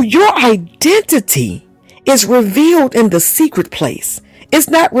 So your identity is revealed in the secret place. It's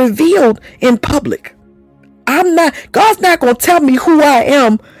not revealed in public. God's not going to tell me who I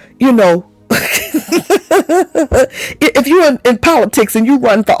am, if you're in politics and you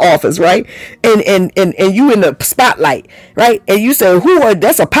run for office, right? And you in the spotlight, right? And you say,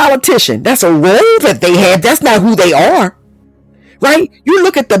 that's a politician. That's a role that they have. That's not who they are, right? You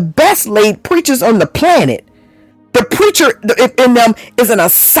look at the best laid preachers on the planet. The preacher in them is an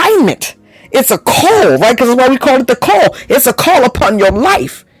assignment. It's a call, right? Because that's why we call it the call. It's a call upon your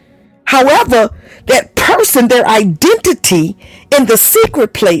life. However, that person, their identity in the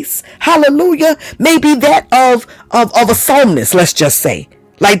secret place, hallelujah, may be that of a psalmist, let's just say.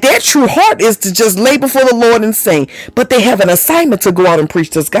 Like their true heart is to just lay before the Lord and sing, but they have an assignment to go out and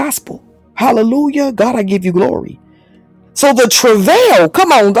preach this gospel. Hallelujah. God, I give you glory. So the travail,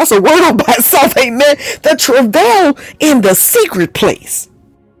 come on, that's a word all by itself, amen. The travail in the secret place.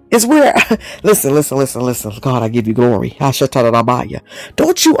 Is where, listen. God, I give you glory.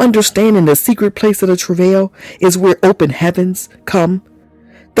 Don't you understand in the secret place of the travail is where open heavens come?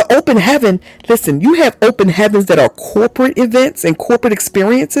 The open heaven, listen, you have open heavens that are corporate events and corporate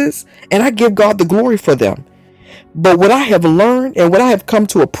experiences, and I give God the glory for them. But what I have learned and what I have come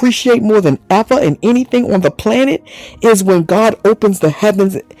to appreciate more than ever in anything on the planet is when God opens the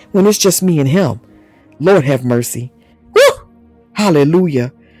heavens when it's just me and him. Lord have mercy. Woo!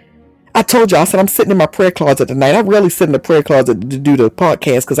 Hallelujah. I told you, I said I'm sitting in my prayer closet tonight. I rarely sit in the prayer closet to do the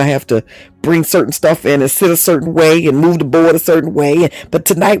podcast because I have to bring certain stuff in and sit a certain way and move the board a certain way. But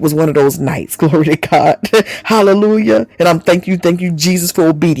tonight was one of those nights. Glory to God. Hallelujah. And I'm thank you, Jesus, for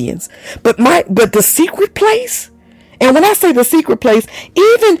obedience. But the secret place. And when I say the secret place,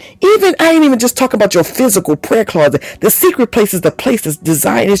 even I ain't even just talking about your physical prayer closet. The secret place is the place that's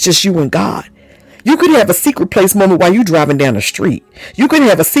designed. It's just you and God. You could have a secret place moment while you driving down the street. You could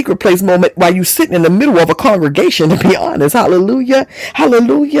have a secret place moment while you sitting in the middle of a congregation, to be honest. Hallelujah.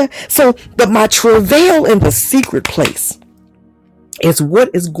 Hallelujah. So, but my travail in the secret place is what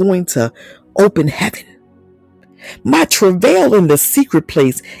is going to open heaven. My travail in the secret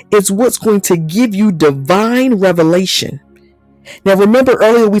place is what's going to give you divine revelation. Now, remember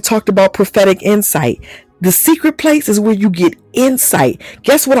earlier we talked about prophetic insight. The secret place is where you get insight.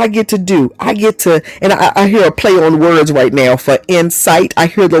 Guess what I get to do? I get to, and I hear a play on words right now for insight. I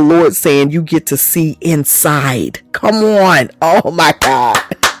hear the Lord saying you get to see inside. Come on. Oh my God.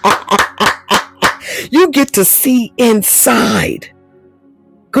 You get to see inside.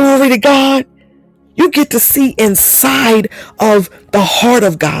 Glory to God. You get to see inside of the heart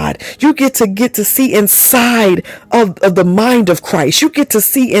of God. You get to see inside of the mind of Christ. You get to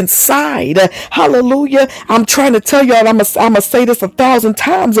see inside. Hallelujah. I'm trying to tell y'all, I'm going to say this 1,000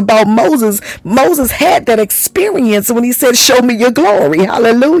 times about Moses. Moses had that experience when he said, show me your glory.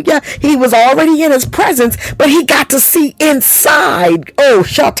 Hallelujah. He was already in his presence, but he got to see inside. Oh,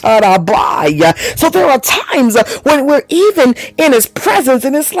 shatarabaya. So there are times when we're even in his presence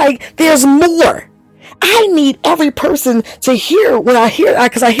and it's like, there's more. I need every person to hear when I hear,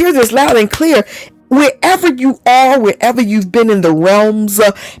 because I hear this loud and clear. Wherever you are, wherever you've been in the realms,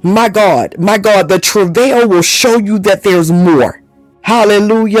 my God, the travail will show you that there's more.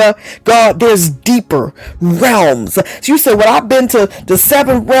 Hallelujah. God, there's deeper realms. So you said, well, I've been to the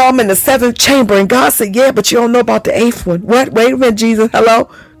 7th realm and the 7th chamber. And God said, yeah, but you don't know about the 8th one. What? Wait a minute, Jesus. Hello?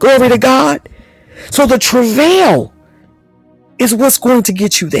 Glory to God. So the travail is what's going to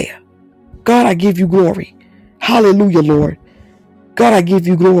get you there. God, I give you glory. Hallelujah, Lord. God, I give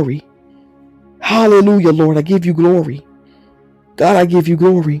you glory. Hallelujah, Lord. I give you glory. God, I give you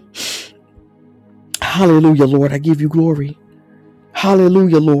glory. Hallelujah, Lord. I give you glory.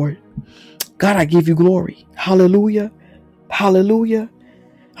 Hallelujah, Lord. God, I give you glory. Hallelujah. Hallelujah.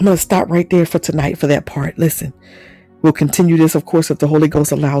 I'm going to stop right there for tonight for that part. Listen, we'll continue this, of course, if the Holy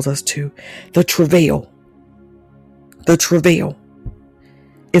Ghost allows us to. The travail. The travail.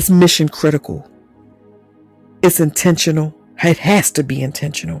 It's mission critical. It's intentional. It has to be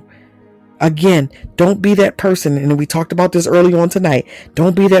intentional. Again, don't be that person. And we talked about this early on tonight.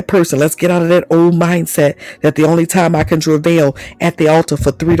 Don't be that person. Let's get out of that old mindset that the only time I can travail at the altar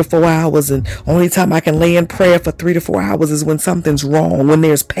for 3 to 4 hours and only time I can lay in prayer for 3 to 4 hours is when something's wrong, when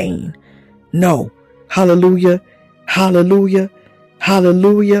there's pain. No. Hallelujah. Hallelujah.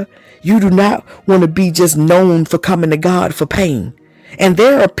 Hallelujah. You do not want to be just known for coming to God for pain. And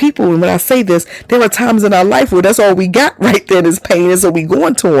there are people, and when I say this, there are times in our life where that's all we got right then is pain, and so we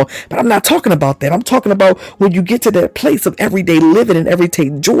going to him. But I'm not talking about that. I'm talking about when you get to that place of everyday living and everyday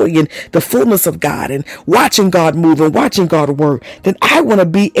joy and the fullness of God and watching God move and watching God work. Then I want to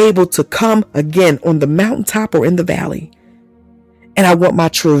be able to come again on the mountaintop or in the valley. And I want my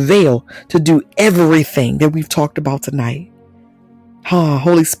travail to do everything that we've talked about tonight.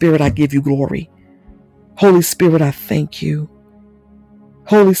 Holy Spirit, I give you glory. Holy Spirit, I thank you.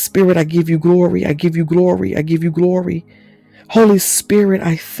 Holy Spirit, I give you glory. I give you glory. I give you glory. Holy Spirit,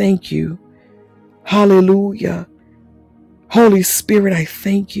 I thank you. Hallelujah. Holy Spirit, I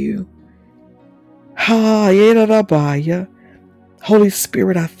thank you. Holy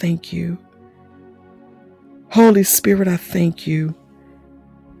Spirit, I thank you. Holy Spirit, I thank you.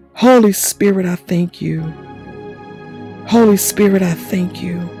 Holy Spirit, I thank you. Holy Spirit, I thank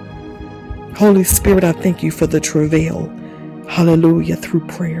you. Holy Spirit, I thank you for the travail. Hallelujah, through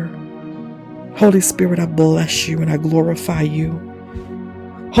prayer. Holy Spirit, I bless you and I glorify you.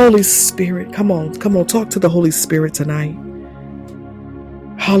 Holy Spirit, come on, talk to the Holy Spirit tonight.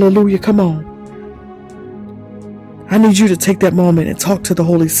 Hallelujah, come on. I need you to take that moment and talk to the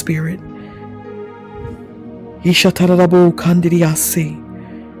Holy Spirit.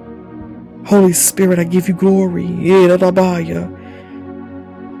 Holy Spirit, I give you glory.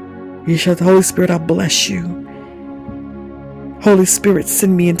 Holy Spirit, I bless you. Holy Spirit,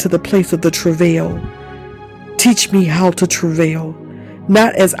 send me into the place of the travail. Teach me how to travail,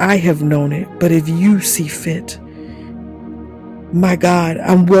 not as I have known it, but if you see fit. My God,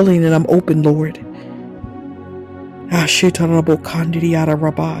 I'm willing and I'm open, Lord.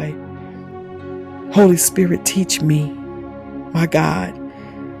 Holy Spirit, teach me. My God.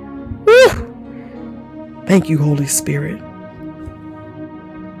 Woo! Thank you, Holy Spirit.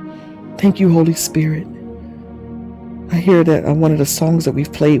 Thank you, Holy Spirit. I hear that on one of the songs that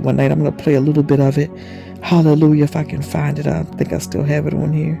we've played one night. I'm going to play a little bit of it. Hallelujah, if I can find it. I think I still have it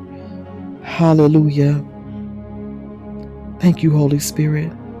on here. Hallelujah. Thank you, Holy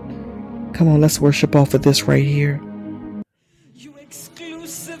Spirit. Come on, let's worship off of this right here. You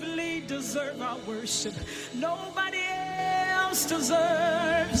exclusively deserve our worship. Nobody else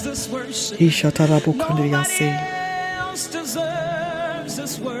deserves this worship. Nobody else deserves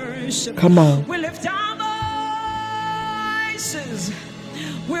this worship. Come on. We lift our voices.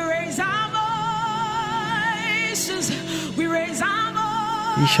 We raise our voices. We raise our voices.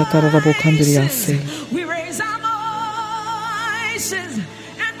 We raise our voices.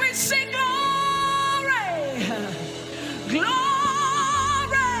 And we sing glory. Glory.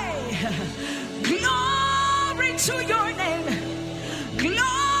 Glory to your name.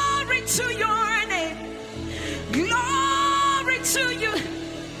 Glory to your name. Glory to you.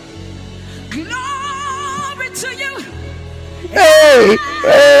 Glory to you. Hey,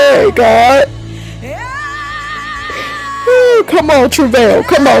 hey, God. Ooh, come on, travail.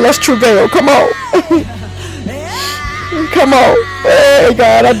 Come on, let's travail. Come on. Come on. Hey,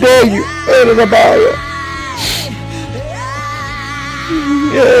 God, I dare you.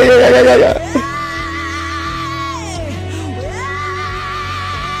 Yeah.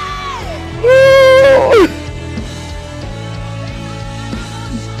 Woo.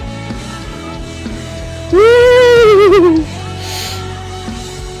 Woo.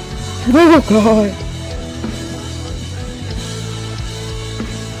 Oh, God.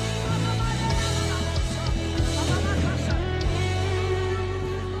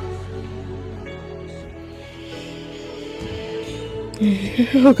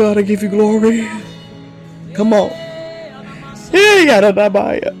 Oh, God, I give you glory. Come on.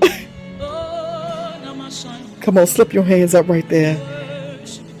 Come on, slip your hands up right there.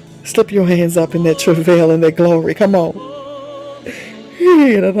 Slip your hands up in that travail and that glory. Come on.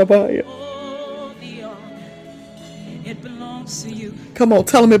 Come on,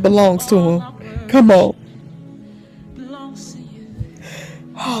 tell him it belongs to him. Come on.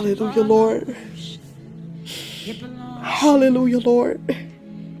 Hallelujah, Lord. Hallelujah, Lord.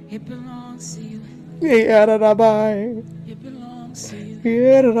 It belongs to you. It belongs to you.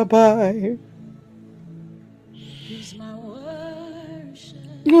 Here's my worship.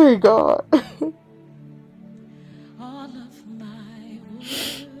 Hey, God. All of my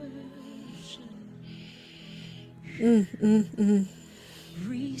worship.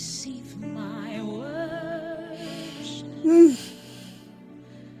 Receive my worship.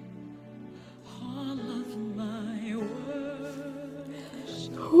 All of my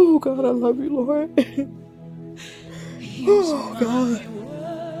worship. Oh, God, I love you, Lord. Oh, God.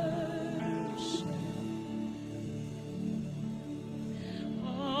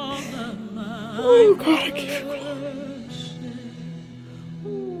 Oh, God, I give you glory.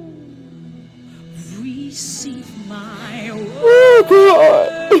 Receive my worship. Oh, God.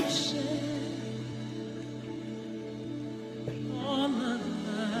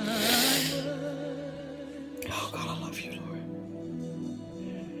 Oh, God, I love you, Lord.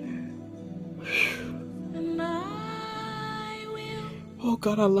 And I will Oh,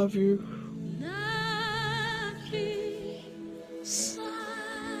 God, I love you. not be silent.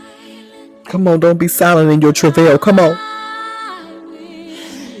 Come on, don't be silent in your travail. Come on.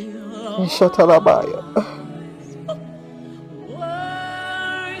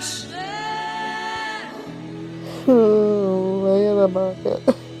 Worship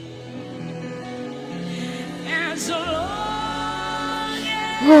as long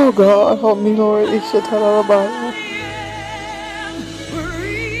Oh, God, help me, Lord. as I am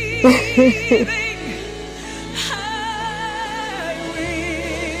breathing, I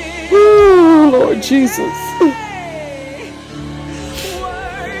will Oh, Lord Jesus.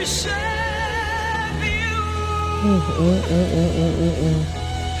 worship you.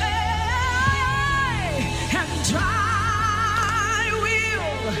 And I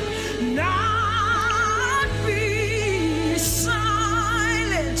will not be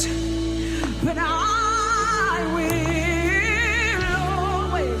silent, but I will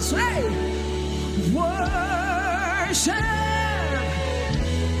always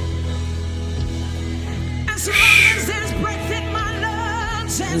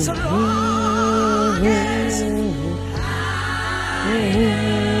as long as I'm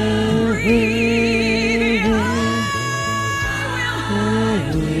breathing,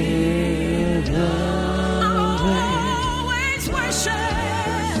 I'll always worship.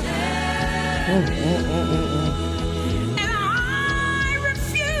 And I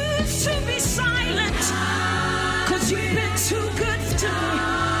refuse to be silent, 'cause you've been too good to me.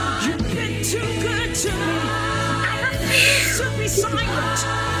 You've been too good to me. I refuse to be silent.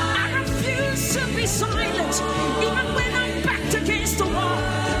 I refuse to be silent, even when I'm backed against the wall,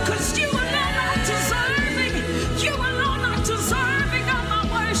 'cause you alone are deserving. You alone are deserving of my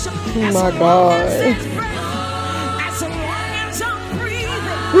worship. As My long God. as there's breath, as long as I'm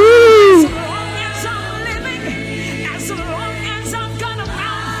breathing, Woo! as long as I'm living, as long as I've got a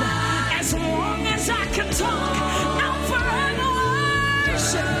mouth, as long as I can talk, I'll forever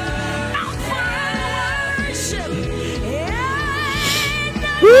worship. I'll forever worship. And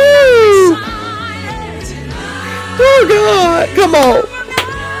Woo! silent. Oh God. Come on.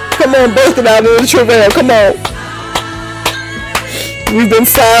 Come on, burst it out in the travail. Come on. You've been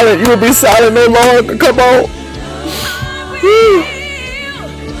silent. You will be silent no longer. Come on. Woo.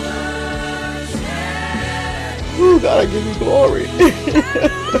 Ooh, God, I give you glory.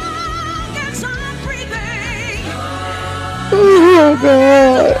 As I'm breathing, Oh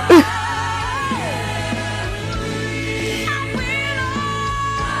God.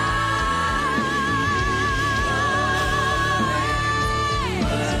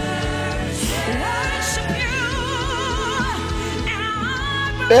 worship you. And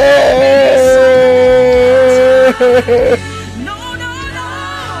Hey. no, no, no.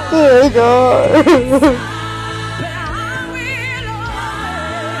 Oh God. But I will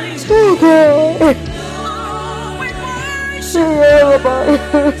always, Oh God. always worship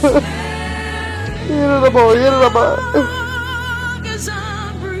long as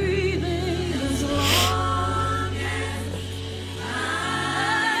I'm breathing, as long as I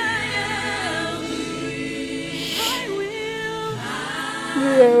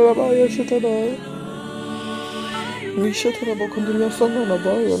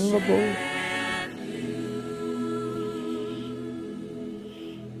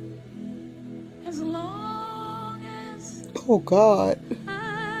as long as Oh God. I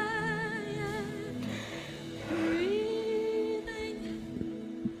am breathing,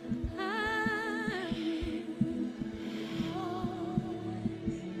 I will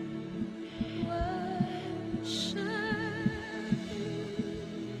always worship you.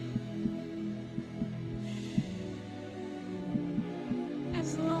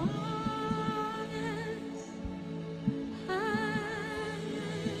 As long as I am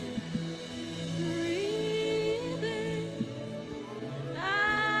breathing, I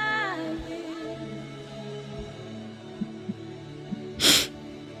will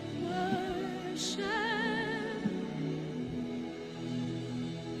worship.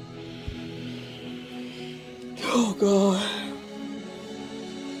 Oh God.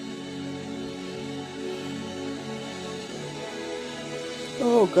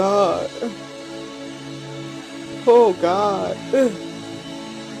 Oh God. Oh God.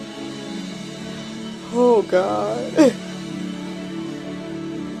 Oh God.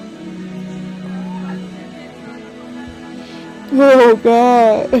 Oh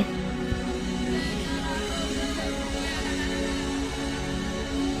God.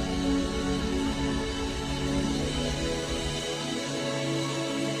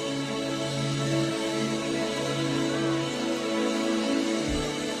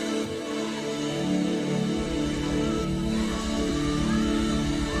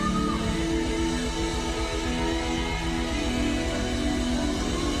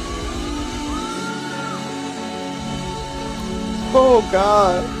 Oh God.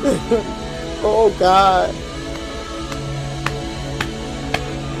 Oh God.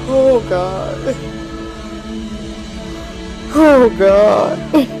 Oh God. Oh God.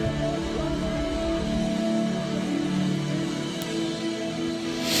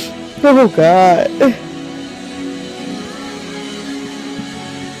 Oh God.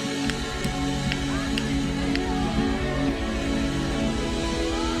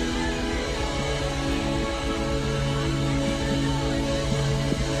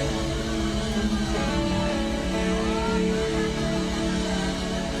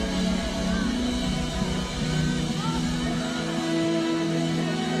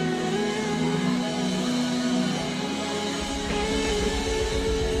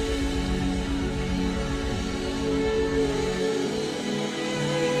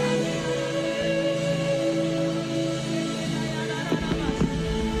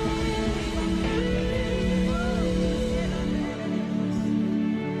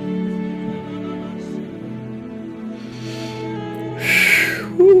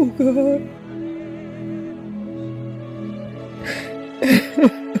 God.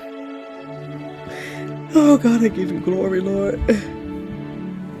 Oh God, I give you glory, Lord.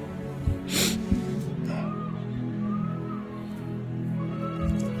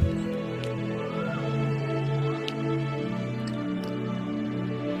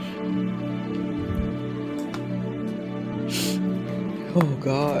 Oh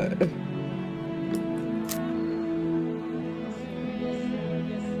God.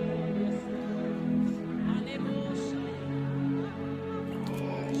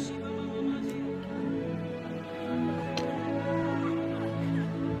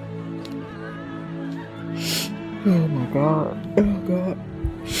 Oh my God. Oh God.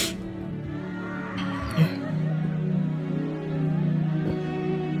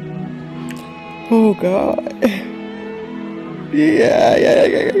 Oh God. Yeah.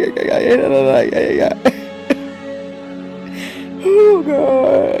 Oh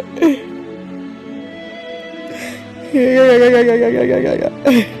God.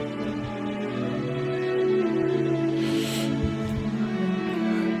 Yeah.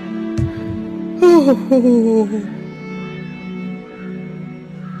 Oh.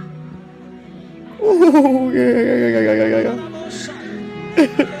 Oh yeah.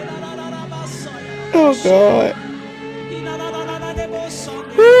 Oh God.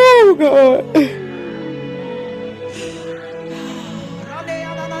 Oh God. Oh God.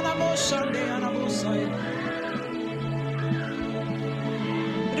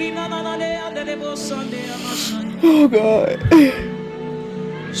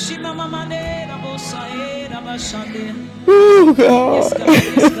 Oh God.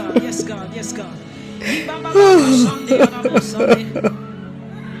 Yes, God.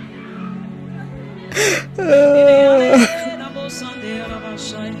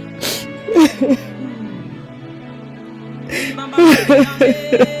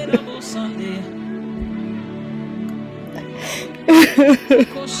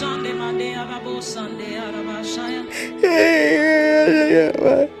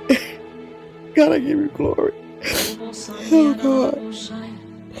 Yeah. God, I give you glory. Oh God.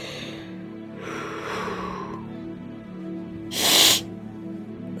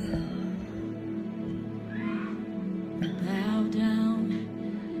 Bow down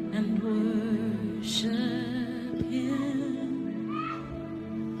and worship Him.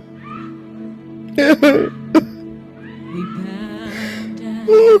 We bow down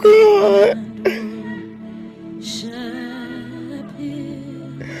Oh God. and worship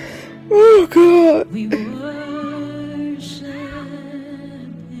Him. Oh God. We worship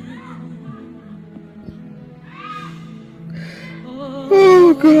Him.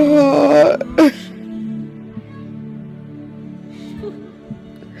 Oh God.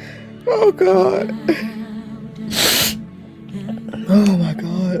 Oh God. Oh my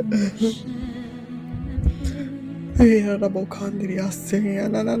God.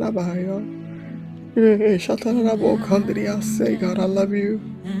 God, I love you.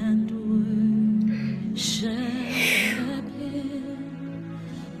 And worship Him.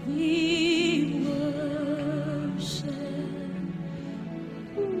 We worship.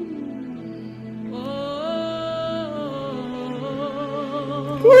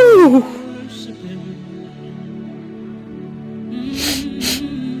 Woo. Worship Him.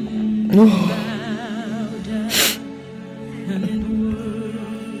 Oh. Bow down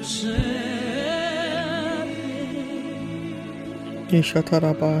and worship Him.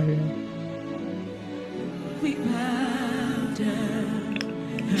 Ishatarabaya. We bow down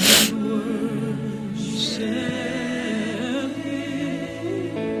and worship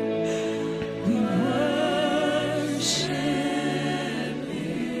Him. We worship Him.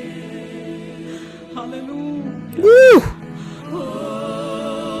 Hallelujah. Woo.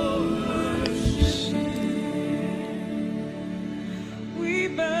 We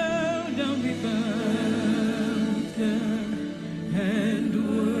bow down and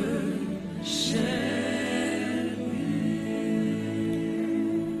worship.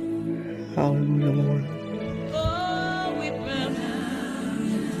 Hallelujah, Lord. Oh, we bow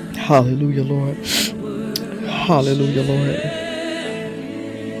down. Hallelujah, Lord. Hallelujah, Lord.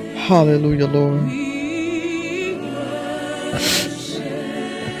 Hallelujah, Lord. We worship.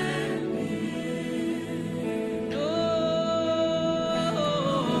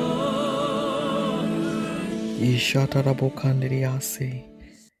 Ishatarabokandiriasi.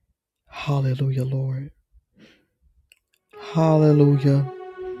 Hallelujah, Lord. Hallelujah.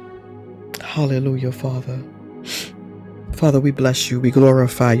 Hallelujah, Father. Father, we bless you, we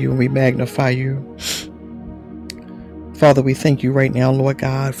glorify you, and we magnify you. Father, we thank you right now, Lord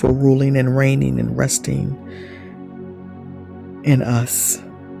God, for ruling and reigning and resting in us.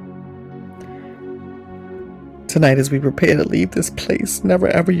 Tonight as we prepare to leave this place, never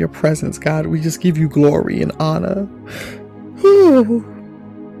ever your presence, God, we just give you glory and honor. Ooh.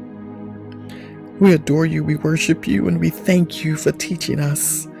 We adore you, we worship you, and we thank you for teaching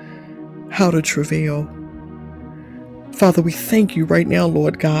us how to travail. Father, we thank you right now,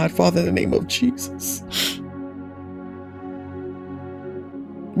 Lord God, Father, in the name of Jesus.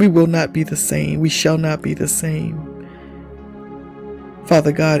 We will not be the same. We shall not be the same.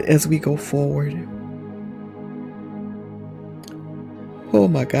 Father God, as we go forward. Oh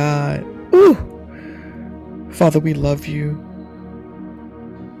my God. Ooh. Father, we love you.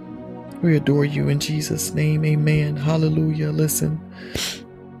 We adore you in Jesus' name. Amen. Hallelujah. Listen.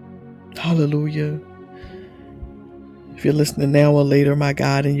 Hallelujah. If you're listening now or later, my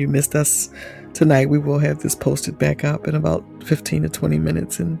God, and you missed us tonight, we will have this posted back up in about 15 to 20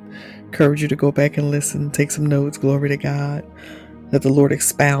 minutes, and encourage you to go back and listen, take some notes. Glory to God. Let the Lord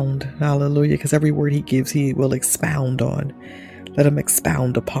expound. Hallelujah. Because every word he gives, he will expound on. Let him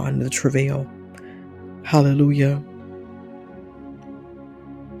expound upon the travail. Hallelujah.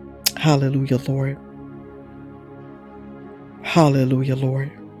 Hallelujah, Lord. Hallelujah, Lord.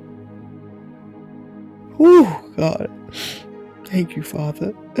 Whew, God. Thank you,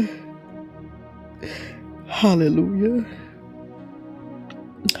 Father. Hallelujah.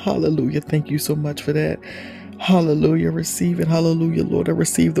 Hallelujah. Thank you so much for that. Hallelujah. Receive it. Hallelujah, Lord. I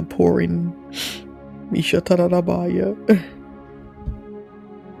receive the pouring. Mishatarabaya.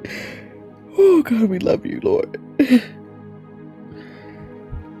 Oh, God, we love you, Lord.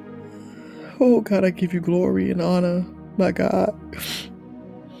 Oh, God, I give you glory and honor, my God.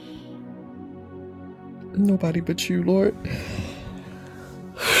 Nobody but you, Lord.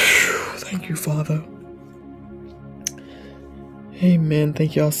 Thank you, Father. Amen.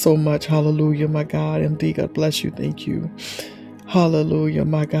 Thank y'all so much. Hallelujah, my God. MD, God bless you. Thank you. Hallelujah,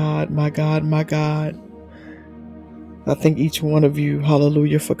 my God, my God, my God. I thank each one of you,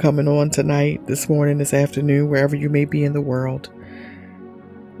 hallelujah, for coming on tonight, this morning, this afternoon, wherever you may be in the world.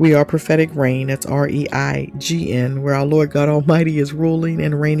 We are Prophetic Reign. That's REIGN, where our Lord God Almighty is ruling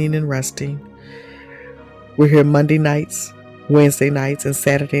and reigning and resting. We're here Monday nights, Wednesday nights, and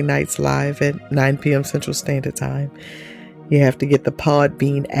Saturday nights live at 9 p.m. Central Standard Time. You have to get the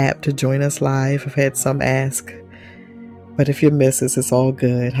Podbean app to join us live. I've had some ask. But if you miss us, it's all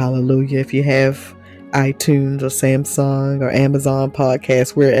good. Hallelujah. If you have iTunes or Samsung or Amazon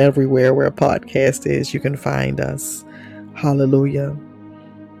podcasts, we're everywhere where a podcast is. You can find us. Hallelujah.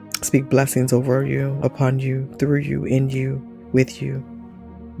 Speak blessings over you, upon you, through you, in you, with you,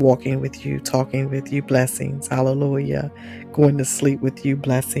 walking with you, talking with you, blessings. Hallelujah. Going to sleep with you,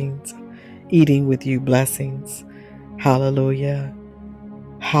 blessings. Eating with you, blessings. Hallelujah.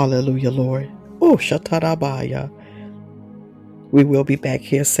 Hallelujah, Lord. Oh, Shatarabaya. We will be back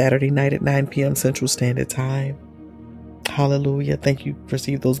here Saturday night at 9 p.m. Central Standard Time. Hallelujah. Thank you.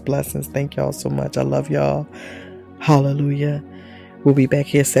 Receive those blessings. Thank y'all so much. I love y'all. Hallelujah. We'll be back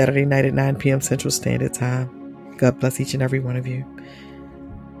here Saturday night at 9 p.m. Central Standard Time. God bless each and every one of you.